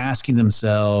should be asking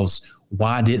themselves,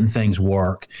 why didn't things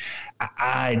work?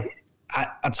 I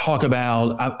talk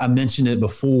about, I mentioned it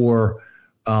before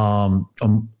I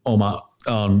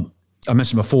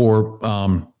mentioned before,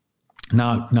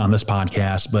 not on this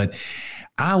podcast, but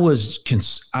I was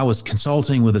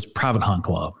consulting with this private hunt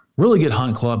club, really good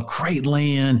hunt club, great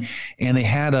land, and they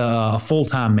had a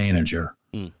full-time manager.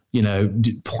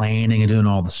 planning and doing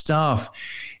all the stuff.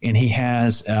 And he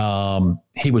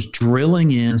was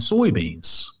drilling in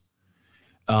soybeans,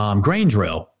 grain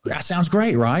drill. That sounds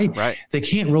great, right? Right. They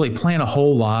can't really plant a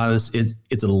whole lot.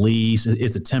 It's a lease.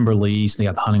 It's a timber lease. They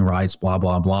got the hunting rights, blah,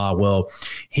 blah, blah. Well,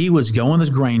 he was going this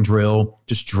grain drill,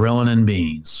 just drilling in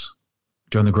beans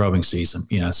during the growing season,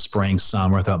 spring,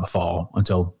 summer, throughout the fall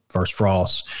until first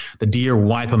frost. The deer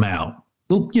wipe them out,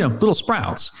 little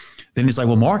sprouts. Then he's like,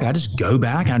 well, Mark, I just go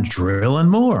back and I'm drilling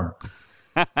more.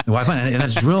 And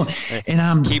that's drilling. And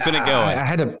I'm keeping it going. I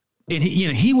had to, and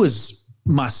he was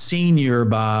my senior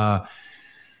by,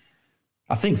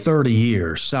 I think 30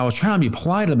 years. So I was trying to be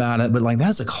polite about it, but like,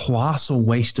 that's a colossal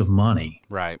waste of money.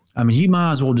 Right. I mean, you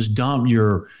might as well just dump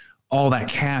all that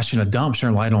cash in a dumpster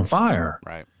and light it on fire.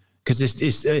 Right. Because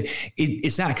it's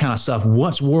that kind of stuff.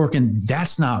 What's working,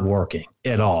 that's not working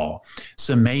at all.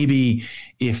 So maybe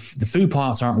if the food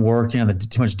plots aren't working,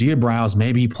 too much deer browse,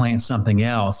 maybe you plant something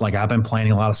else. Like I've been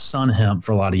planting a lot of sun hemp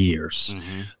for a lot of years.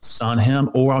 Mm-hmm. Sun hemp,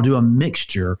 or I'll do a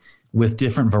mixture with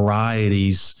different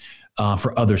varieties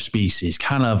for other species,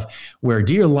 kind of where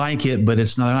deer like it, but they're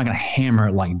not going to hammer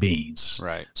it like beans.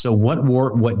 Right. So what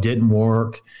worked, what didn't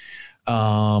work,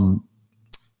 and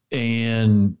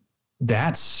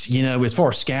that's, as far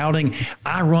as scouting,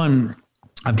 I've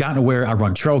gotten to where I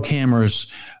run trail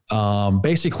cameras,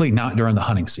 basically not during the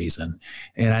hunting season.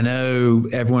 And I know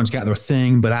everyone's got their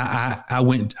thing, but I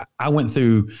went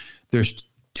through, there's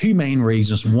two main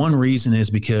reasons. One reason is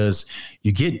because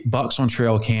you get bucks on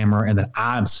trail camera and then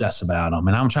I obsess about them.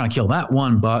 And I'm trying to kill that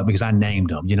one buck because I named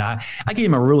him. I gave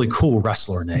him a really cool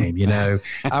wrestler name.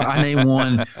 I named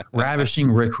one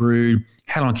Ravishing Rick Rude,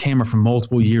 had on camera for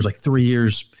multiple years, like 3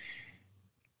 years.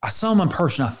 I saw him in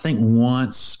person, I think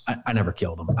once. I never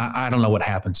killed him. I don't know what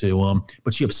happened to him,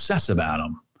 but you obsess about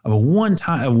him. Of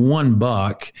one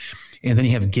buck, and then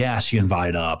you have guests you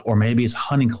invite up, or maybe it's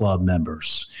hunting club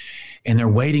members, and they're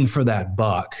waiting for that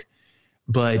buck.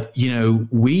 But,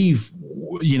 MSU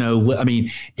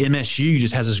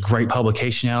just has this great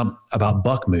publication out about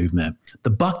buck movement. The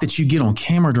buck that you get on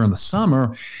camera during the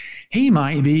summer, he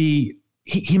might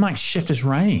shift his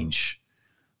range.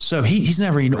 So he's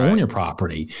never even on your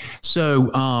property.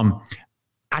 So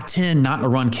I tend not to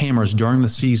run cameras during the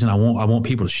season. I want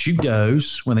people to shoot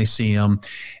does when they see them,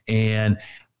 and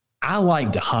I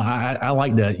like to hunt. I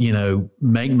like to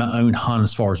make my own hunt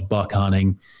as far as buck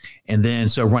hunting, and then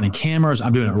so running cameras.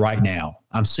 I'm doing it right now.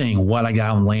 I'm seeing what I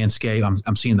got on landscape.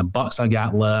 I'm seeing the bucks I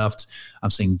got left. I'm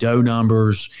seeing doe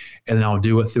numbers, and then I'll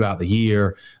do it throughout the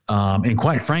year. And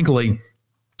quite frankly,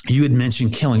 you had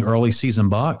mentioned killing early season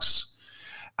bucks.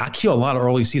 I kill a lot of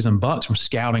early season bucks from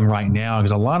scouting right now,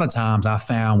 because a lot of times I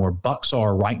found where bucks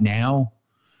are right now,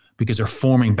 because they're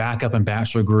forming back up in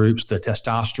bachelor groups, the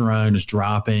testosterone is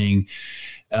dropping,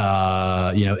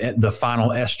 the final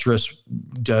estrus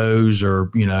does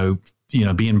are,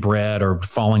 being bred or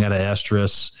falling out of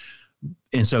estrus.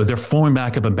 And so they're forming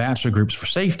back up in bachelor groups for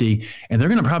safety, and they're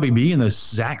going to probably be in those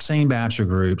exact same bachelor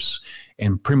groups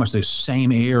and pretty much those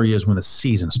same areas when the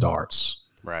season starts.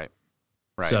 Right.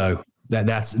 So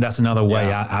that's another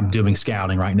way I'm doing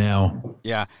scouting right now.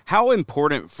 Yeah. How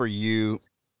important for you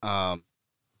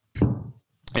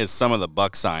is some of the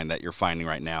buck sign that you're finding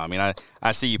right now? I mean,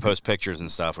 I see you post pictures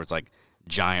and stuff where it's like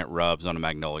giant rubs on a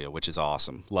magnolia, which is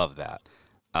awesome. Love that.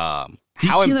 Do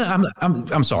you see that?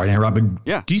 I'm sorry to interrupt, but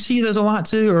yeah. Do you see those a lot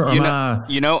too? Or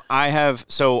I have,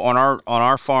 so on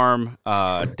our farm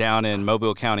down in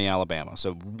Mobile County, Alabama,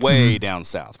 so way down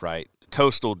south, right?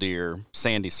 Coastal deer,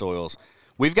 sandy soils.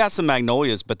 We've got some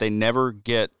magnolias, but they never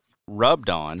get rubbed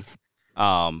on.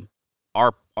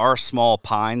 Our small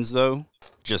pines, though,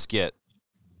 just get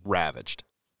ravaged.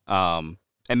 And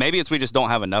maybe we just don't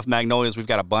have enough magnolias. We've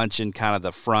got a bunch in kind of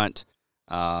the front,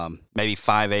 maybe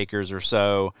 5 acres or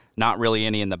so, not really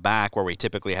any in the back where we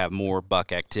typically have more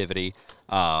buck activity.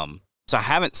 So I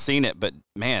haven't seen it, but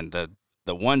man, the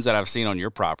ones that I've seen on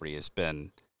your property has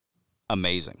been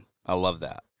amazing. I love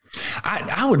that.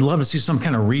 I would love to see some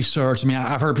kind of research. I mean,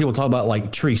 I've heard people talk about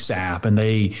like tree sap, and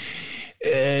they,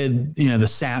 the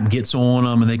sap gets on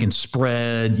them and they can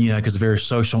spread, because they're very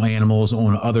social animals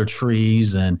on other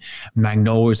trees, and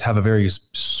magnolias have a very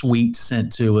sweet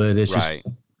scent to it. It's right.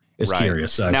 just, it's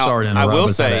curious. So now, sorry to interrupt, I will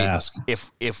but say, I ask.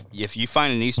 if you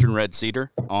find an eastern red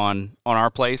cedar on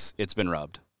our place, it's been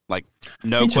rubbed. Like,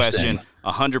 no question,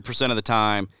 100% of the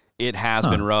time it has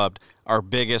been rubbed. Our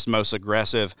biggest, most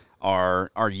aggressive are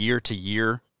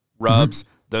year-to-year rubs.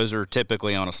 Those are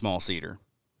typically on a small cedar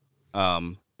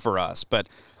for us. But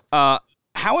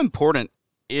how important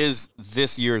is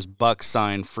this year's buck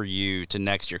sign for you to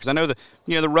next year? Because I know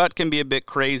the rut can be a bit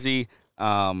crazy.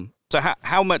 So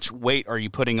how much weight are you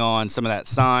putting on some of that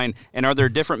sign? And are there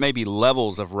different maybe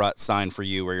levels of rut sign for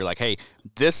you where you're like, hey,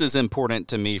 this is important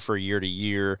to me for year to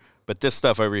year, but this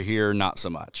stuff over here, not so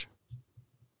much?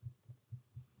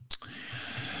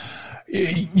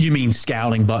 You mean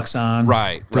scouting buck sign?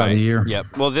 Right. The year?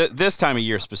 Yep. Well, this time of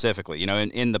year specifically,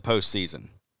 in the postseason.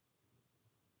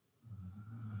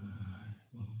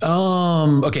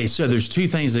 Okay, so there's two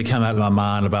things that come out of my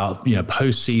mind about,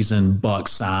 postseason buck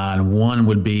sign. One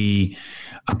would be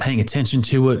I'm paying attention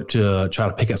to it to try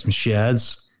to pick up some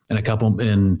sheds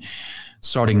and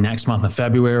starting next month in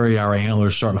February. Our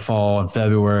antlers start to fall in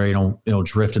February, it'll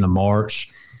drift into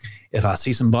March. If I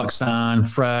see some buck sign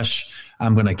fresh,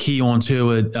 I'm going to key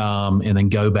onto it and then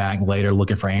go back later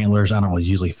looking for antlers. I don't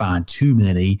usually find too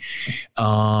many.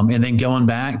 And then going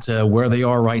back to where they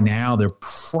are right now, they're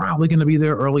probably going to be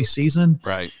there early season.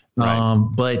 Right.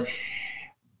 But,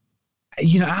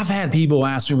 I've had people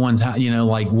ask me one time,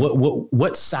 like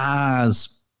what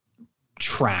size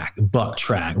buck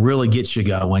track really gets you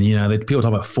going? People talk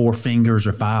about 4 fingers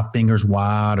or 5 fingers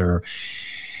wide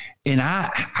and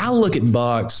I look at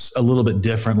bucks a little bit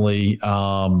differently.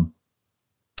 Bucks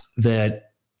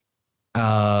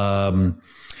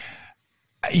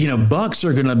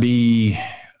are going to be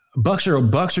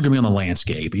on the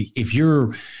landscape. If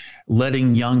you're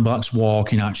letting young bucks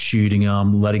walk, you're not shooting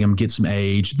them, letting them get some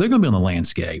age, they're going to be on the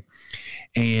landscape.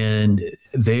 And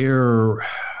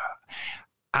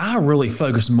I really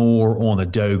focus more on the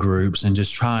doe groups and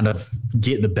just trying to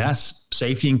get the best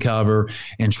safety and cover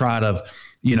and try to,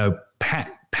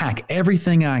 pack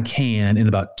everything I can in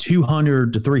about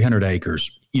 200 to 300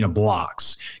 acres,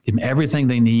 blocks, give them everything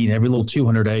they need, every little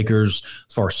 200 acres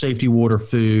as far as safety, water,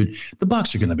 food. The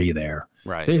bucks are going to be there.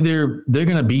 Right. They're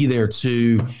going to be there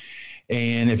too.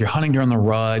 And if you're hunting during the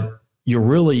rut, you're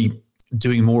really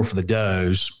doing more for the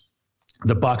does.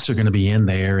 The bucks are going to be in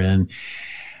there. And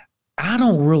I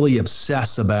don't really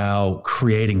obsess about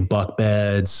creating buck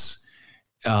beds,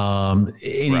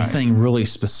 anything really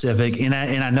specific. And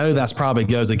I know that's probably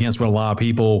goes against what a lot of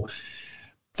people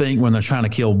think when they're trying to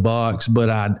kill bucks, but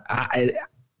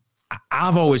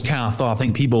I've always kind of thought, I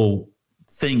think people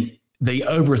think they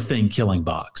overthink killing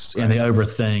bucks. Right. And they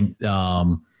overthink,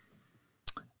 how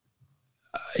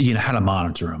to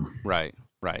monitor them. Right.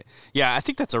 Yeah. I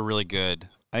think it's a really good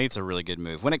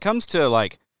move when it comes to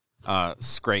like,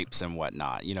 scrapes and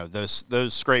whatnot,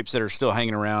 those scrapes that are still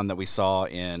hanging around that we saw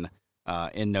in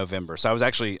November. So I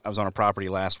was on a property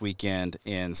last weekend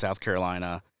in South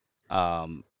Carolina.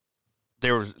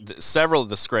 There were several of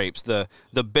the scrapes, the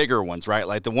bigger ones, right?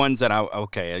 Like the ones that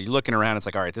you're looking around, it's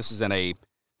like, all right, this is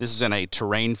in a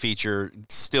terrain feature,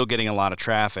 still getting a lot of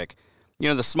traffic.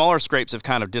 The smaller scrapes have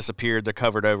kind of disappeared. They're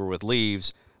covered over with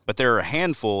leaves, but there are a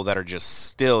handful that are just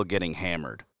still getting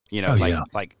hammered,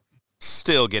 like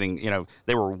still getting,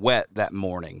 they were wet that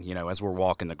morning, as we're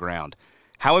walking the ground.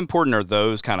 How important are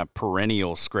those kind of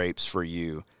perennial scrapes for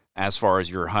you as far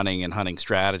as your hunting and hunting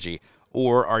strategy?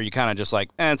 Or are you kind of just like,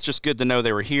 it's just good to know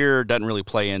they were here, doesn't really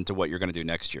play into what you're going to do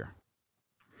next year?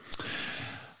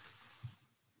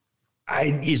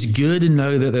 It's good to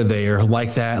know that they're there,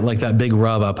 like that big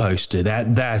rub I posted.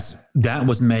 That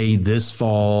was made this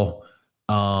fall.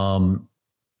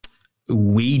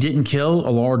 We didn't kill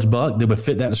a large buck that would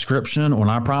fit that description on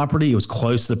our property. It was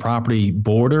close to the property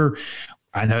border.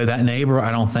 I know that neighbor. I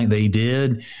don't think they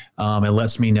did. It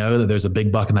lets me know that there's a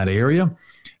big buck in that area,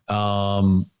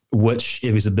 which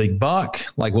if he's a big buck,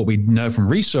 like what we know from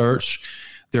research,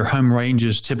 their home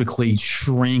ranges typically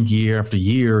shrink year after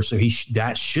year. So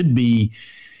that should be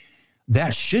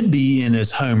in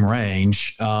his home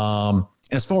range.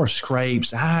 As far as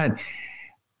scrapes,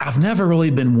 I've never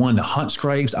really been one to hunt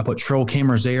scrapes. I put trail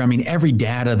cameras there. I mean, every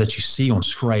data that you see on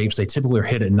scrapes, they typically are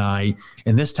hit at night.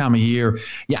 And this time of year,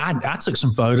 I took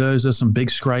some photos of some big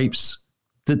scrapes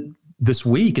this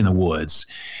week in the woods.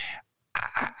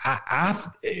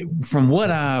 From what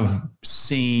I've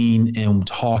seen and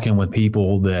talking with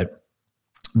people that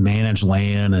manage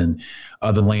land and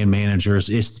other land managers,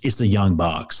 it's the young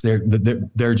bucks.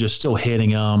 They're just still hitting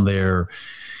them. They're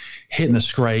hitting the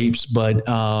scrapes, but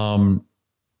I've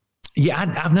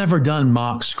never done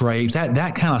mock scrapes.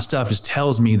 That kind of stuff just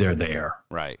tells me they're there.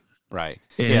 Right.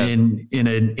 And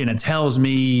it tells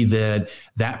me that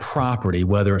property,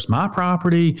 whether it's my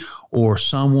property or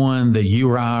someone that you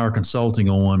or I are consulting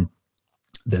on,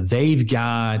 that they've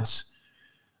got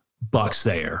bucks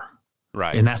there.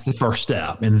 Right. And that's the first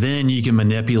step. And then you can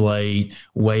manipulate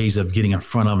ways of getting in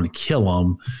front of them to kill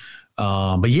them.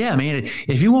 But yeah, man,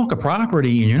 if you walk a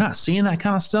property and you're not seeing that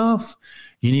kind of stuff,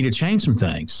 you need to change some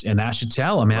things. And that should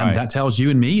tell them, man, that tells you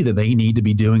and me that they need to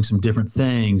be doing some different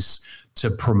things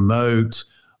to promote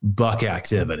buck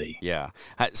activity. Yeah.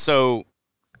 So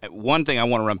one thing I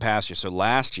want to run past you. So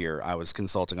last year I was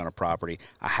consulting on a property.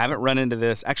 I haven't run into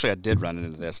this. Actually, I did run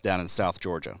into this down in South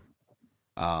Georgia.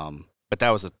 But that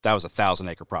was a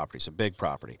 1,000-acre property, so big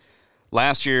property.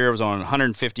 Last year I was on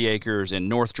 150 acres in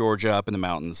North Georgia up in the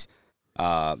mountains.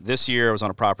 This year I was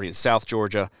on a property in South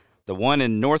Georgia. The one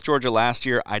in North Georgia last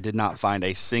year, I did not find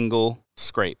a single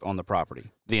scrape on the property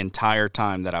the entire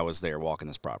time that I was there walking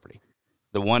this property.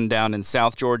 The one down in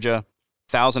South Georgia,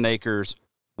 1,000 acres,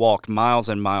 walked miles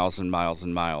and miles and miles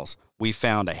and miles. We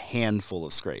found a handful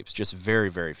of scrapes, just very,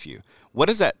 very few. What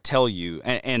does that tell you?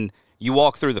 And you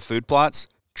walk through the food plots,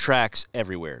 tracks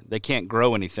everywhere. They can't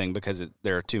grow anything because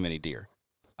there are too many deer.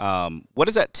 What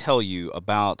does that tell you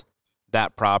about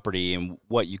that property and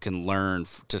what you can learn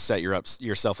to set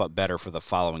yourself up better for the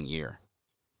following year?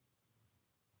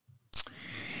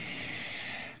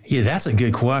 Yeah, that's a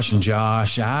good question,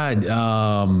 Josh.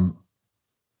 I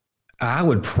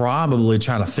would probably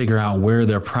try to figure out where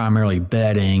they're primarily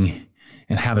bedding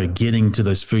and how they're getting to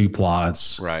those food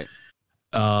plots. Right.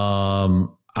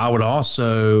 I would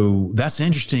also, that's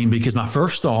interesting because my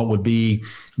first thought would be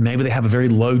maybe they have a very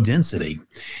low density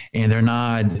and they're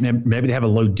not, maybe they have a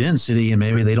low density and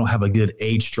maybe they don't have a good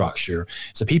age structure.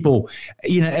 So people,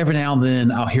 every now and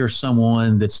then I'll hear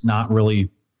someone that's not really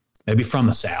maybe from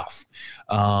the South,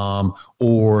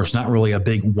 or it's not really a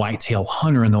big whitetail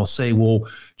hunter. And they'll say, well,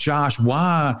 Josh,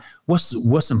 what's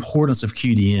the importance of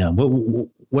QDM?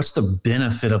 What's the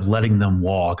benefit of letting them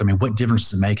walk? I mean, what difference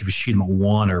does it make if you shoot them at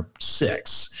 1 or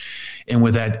 6? And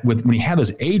when you have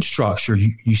those age structure,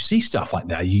 you see stuff like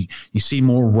that. You see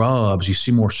more rubs, you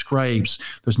see more scrapes,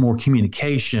 there's more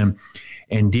communication.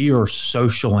 And deer are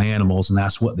social animals, and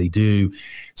that's what they do.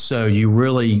 So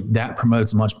that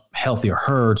promotes a much healthier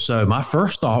herd. So my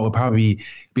first thought would probably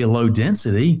be a low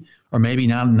density, or maybe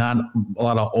not a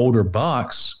lot of older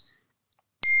bucks,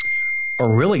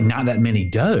 or really not that many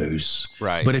does.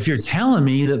 Right. But if you're telling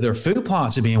me that their food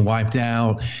plots are being wiped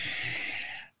out,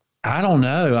 I don't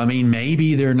know. I mean,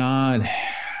 maybe they're not.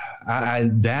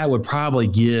 That would probably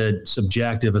get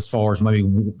subjective as far as maybe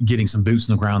getting some boots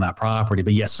on the ground on that property.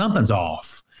 But yes, something's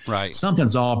off. Right.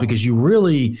 Something's off because you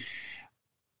really,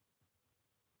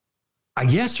 I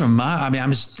guess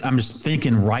I'm just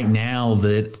thinking right now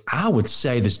that I would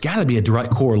say there's got to be a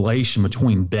direct correlation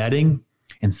between bedding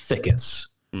and thickets.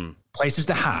 Places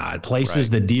to hide, places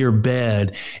that deer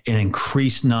bed, an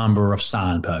increased number of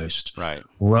signposts, right?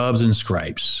 Rubs and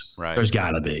scrapes, right? There's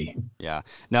got to be. Yeah,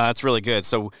 no, that's really good.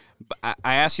 So I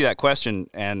asked you that question,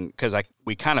 and because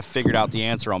we kind of figured out the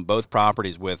answer on both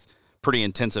properties with pretty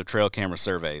intensive trail camera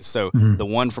surveys. So the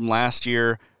one from last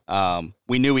year,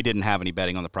 we knew we didn't have any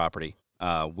bedding on the property.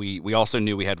 We also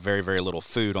knew we had very, very little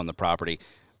food on the property.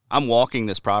 I'm walking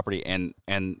this property, and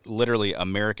literally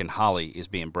American holly is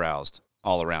being browsed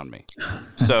all around me.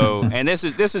 So, and this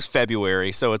is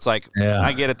February, so it's like,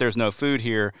 I get it, there's no food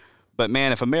here, but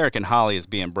man, if American holly is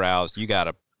being browsed, you got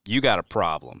a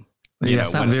problem.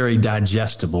 It's not very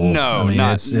digestible. No,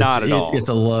 not at all. It's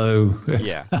a low.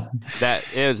 Yeah, that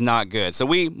is not good. So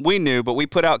we knew, but we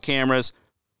put out cameras,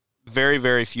 very,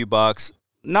 very few bucks,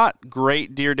 not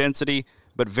great deer density,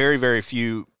 but very, very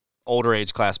few older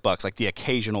age class bucks, like the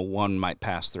occasional one might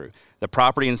pass through. The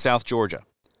property in South Georgia,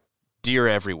 deer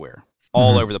everywhere.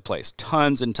 All over the place,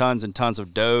 tons and tons and tons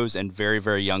of does and very,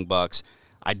 very young bucks.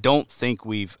 I don't think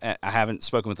I haven't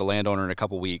spoken with the landowner in a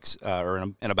couple weeks, or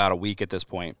in about a week at this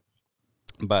point.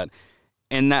 But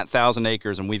in that 1,000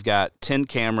 acres, and we've got 10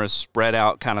 cameras spread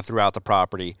out kind of throughout the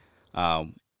property.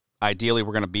 Ideally,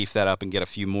 we're going to beef that up and get a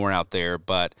few more out there.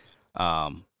 But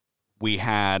we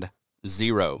had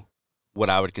 0, what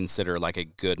I would consider like a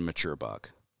good mature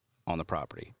buck on the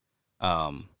property.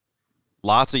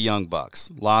 Lots of young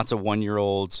bucks, lots of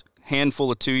 1-year-olds,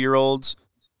 handful of 2-year-olds,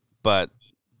 but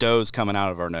does coming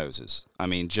out of our noses. I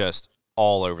mean, just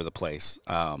all over the place.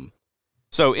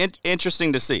 So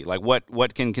interesting to see, like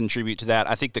what can contribute to that.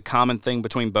 I think the common thing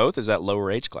between both is that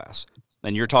lower age class.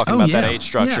 And you're talking about that age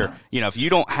structure. Yeah. If you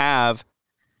don't have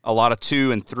a lot of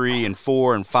 2 and 3 and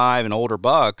 4 and 5 and older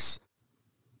bucks,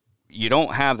 you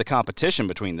don't have the competition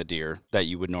between the deer that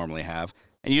you would normally have,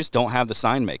 and you just don't have the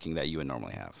sign making that you would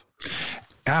normally have.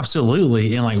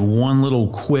 Absolutely. And like one little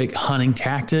quick hunting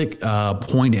tactic,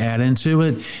 point to add into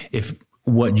it. If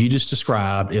what you just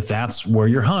described, if that's where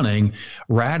you're hunting,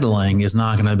 rattling is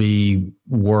not going to be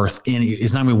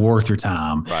it's not going to be worth your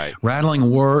time. Right. Rattling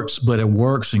works, but it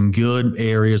works in good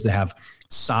areas that have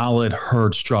solid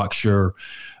herd structure,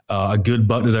 a good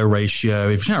buck to doe ratio.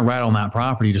 If you're not rattling that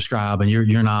property you describe, and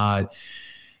you're not,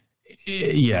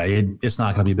 it's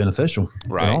not going to be beneficial.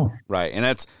 Right. At all. Right. And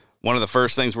that's one of the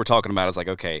first things we're talking about is like,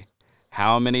 okay,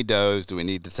 how many does do we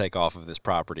need to take off of this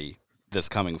property this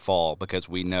coming fall, because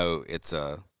we know it's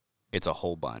a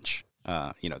whole bunch.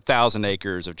 1,000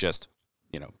 acres of just,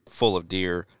 full of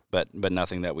deer, but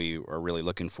nothing that we are really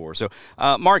looking for. So,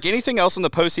 Mark, anything else on the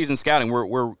postseason scouting?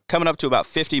 We're coming up to about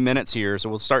 50 minutes here, so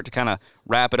we'll start to kind of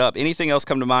wrap it up. Anything else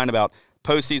come to mind about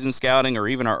postseason scouting, or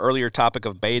even our earlier topic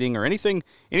of baiting, or anything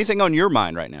on your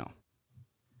mind right now?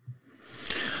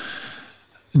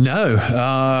 No,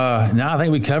 I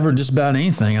think we covered just about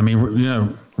anything. I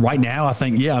mean, right now, I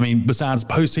think, besides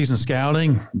postseason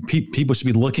scouting, people should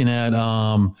be looking at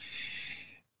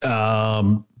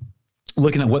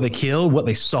what they killed, what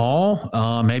they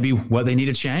saw, maybe what they need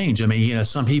to change. I mean,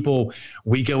 some people,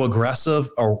 we go aggressive,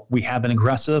 or we have been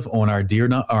aggressive on our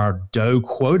doe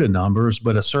quota numbers,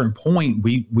 but at a certain point,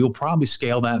 we'll probably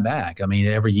scale that back. I mean,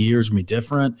 every year is going to be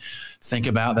different. Think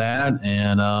about that,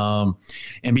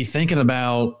 and be thinking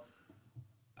about,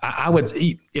 I would,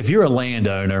 if you're a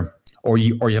landowner, or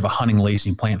you have a hunting lease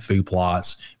and plant food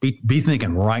plots, be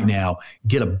thinking right now,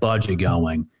 get a budget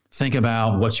going. Think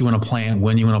about what you want to plant,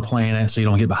 when you want to plant it, so you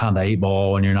don't get behind the 8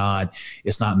 ball and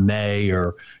it's not May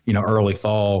or, early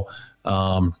fall.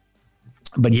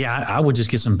 But yeah, I would just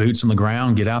get some boots on the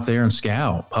ground, get out there and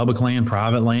scout public land,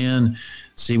 private land,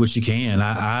 see what you can.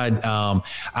 I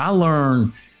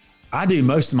do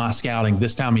most of my scouting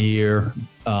this time of year.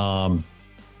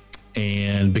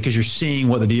 And because you're seeing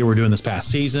what the deer were doing this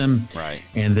past season. Right.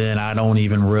 And then I don't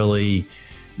even really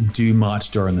do much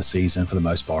during the season for the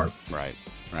most part. Right.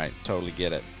 Totally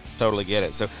get it.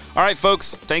 So, all right,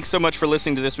 folks, thanks so much for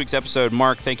listening to this week's episode.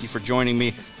 Mark, thank you for joining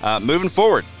me. Moving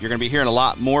forward, you're going to be hearing a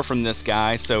lot more from this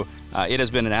guy. So it has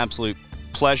been an absolute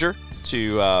pleasure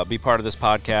to be part of this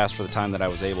podcast for the time that I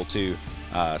was able to,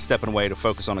 stepping away to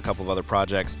focus on a couple of other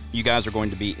projects. You guys are going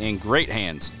to be in great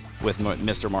hands with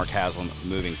Mr. Mark Haslam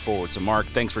moving forward. So, Mark,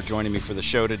 thanks for joining me for the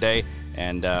show today,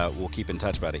 and we'll keep in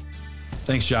touch, buddy.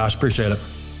 Thanks, Josh. Appreciate it.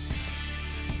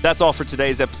 That's all for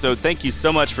today's episode. Thank you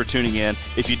so much for tuning in.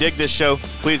 If you dig this show,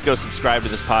 please go subscribe to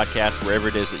this podcast wherever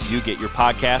it is that you get your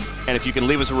podcasts. And if you can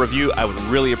leave us a review, I would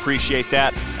really appreciate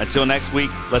that. Until next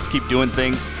week, let's keep doing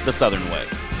things the Southern way.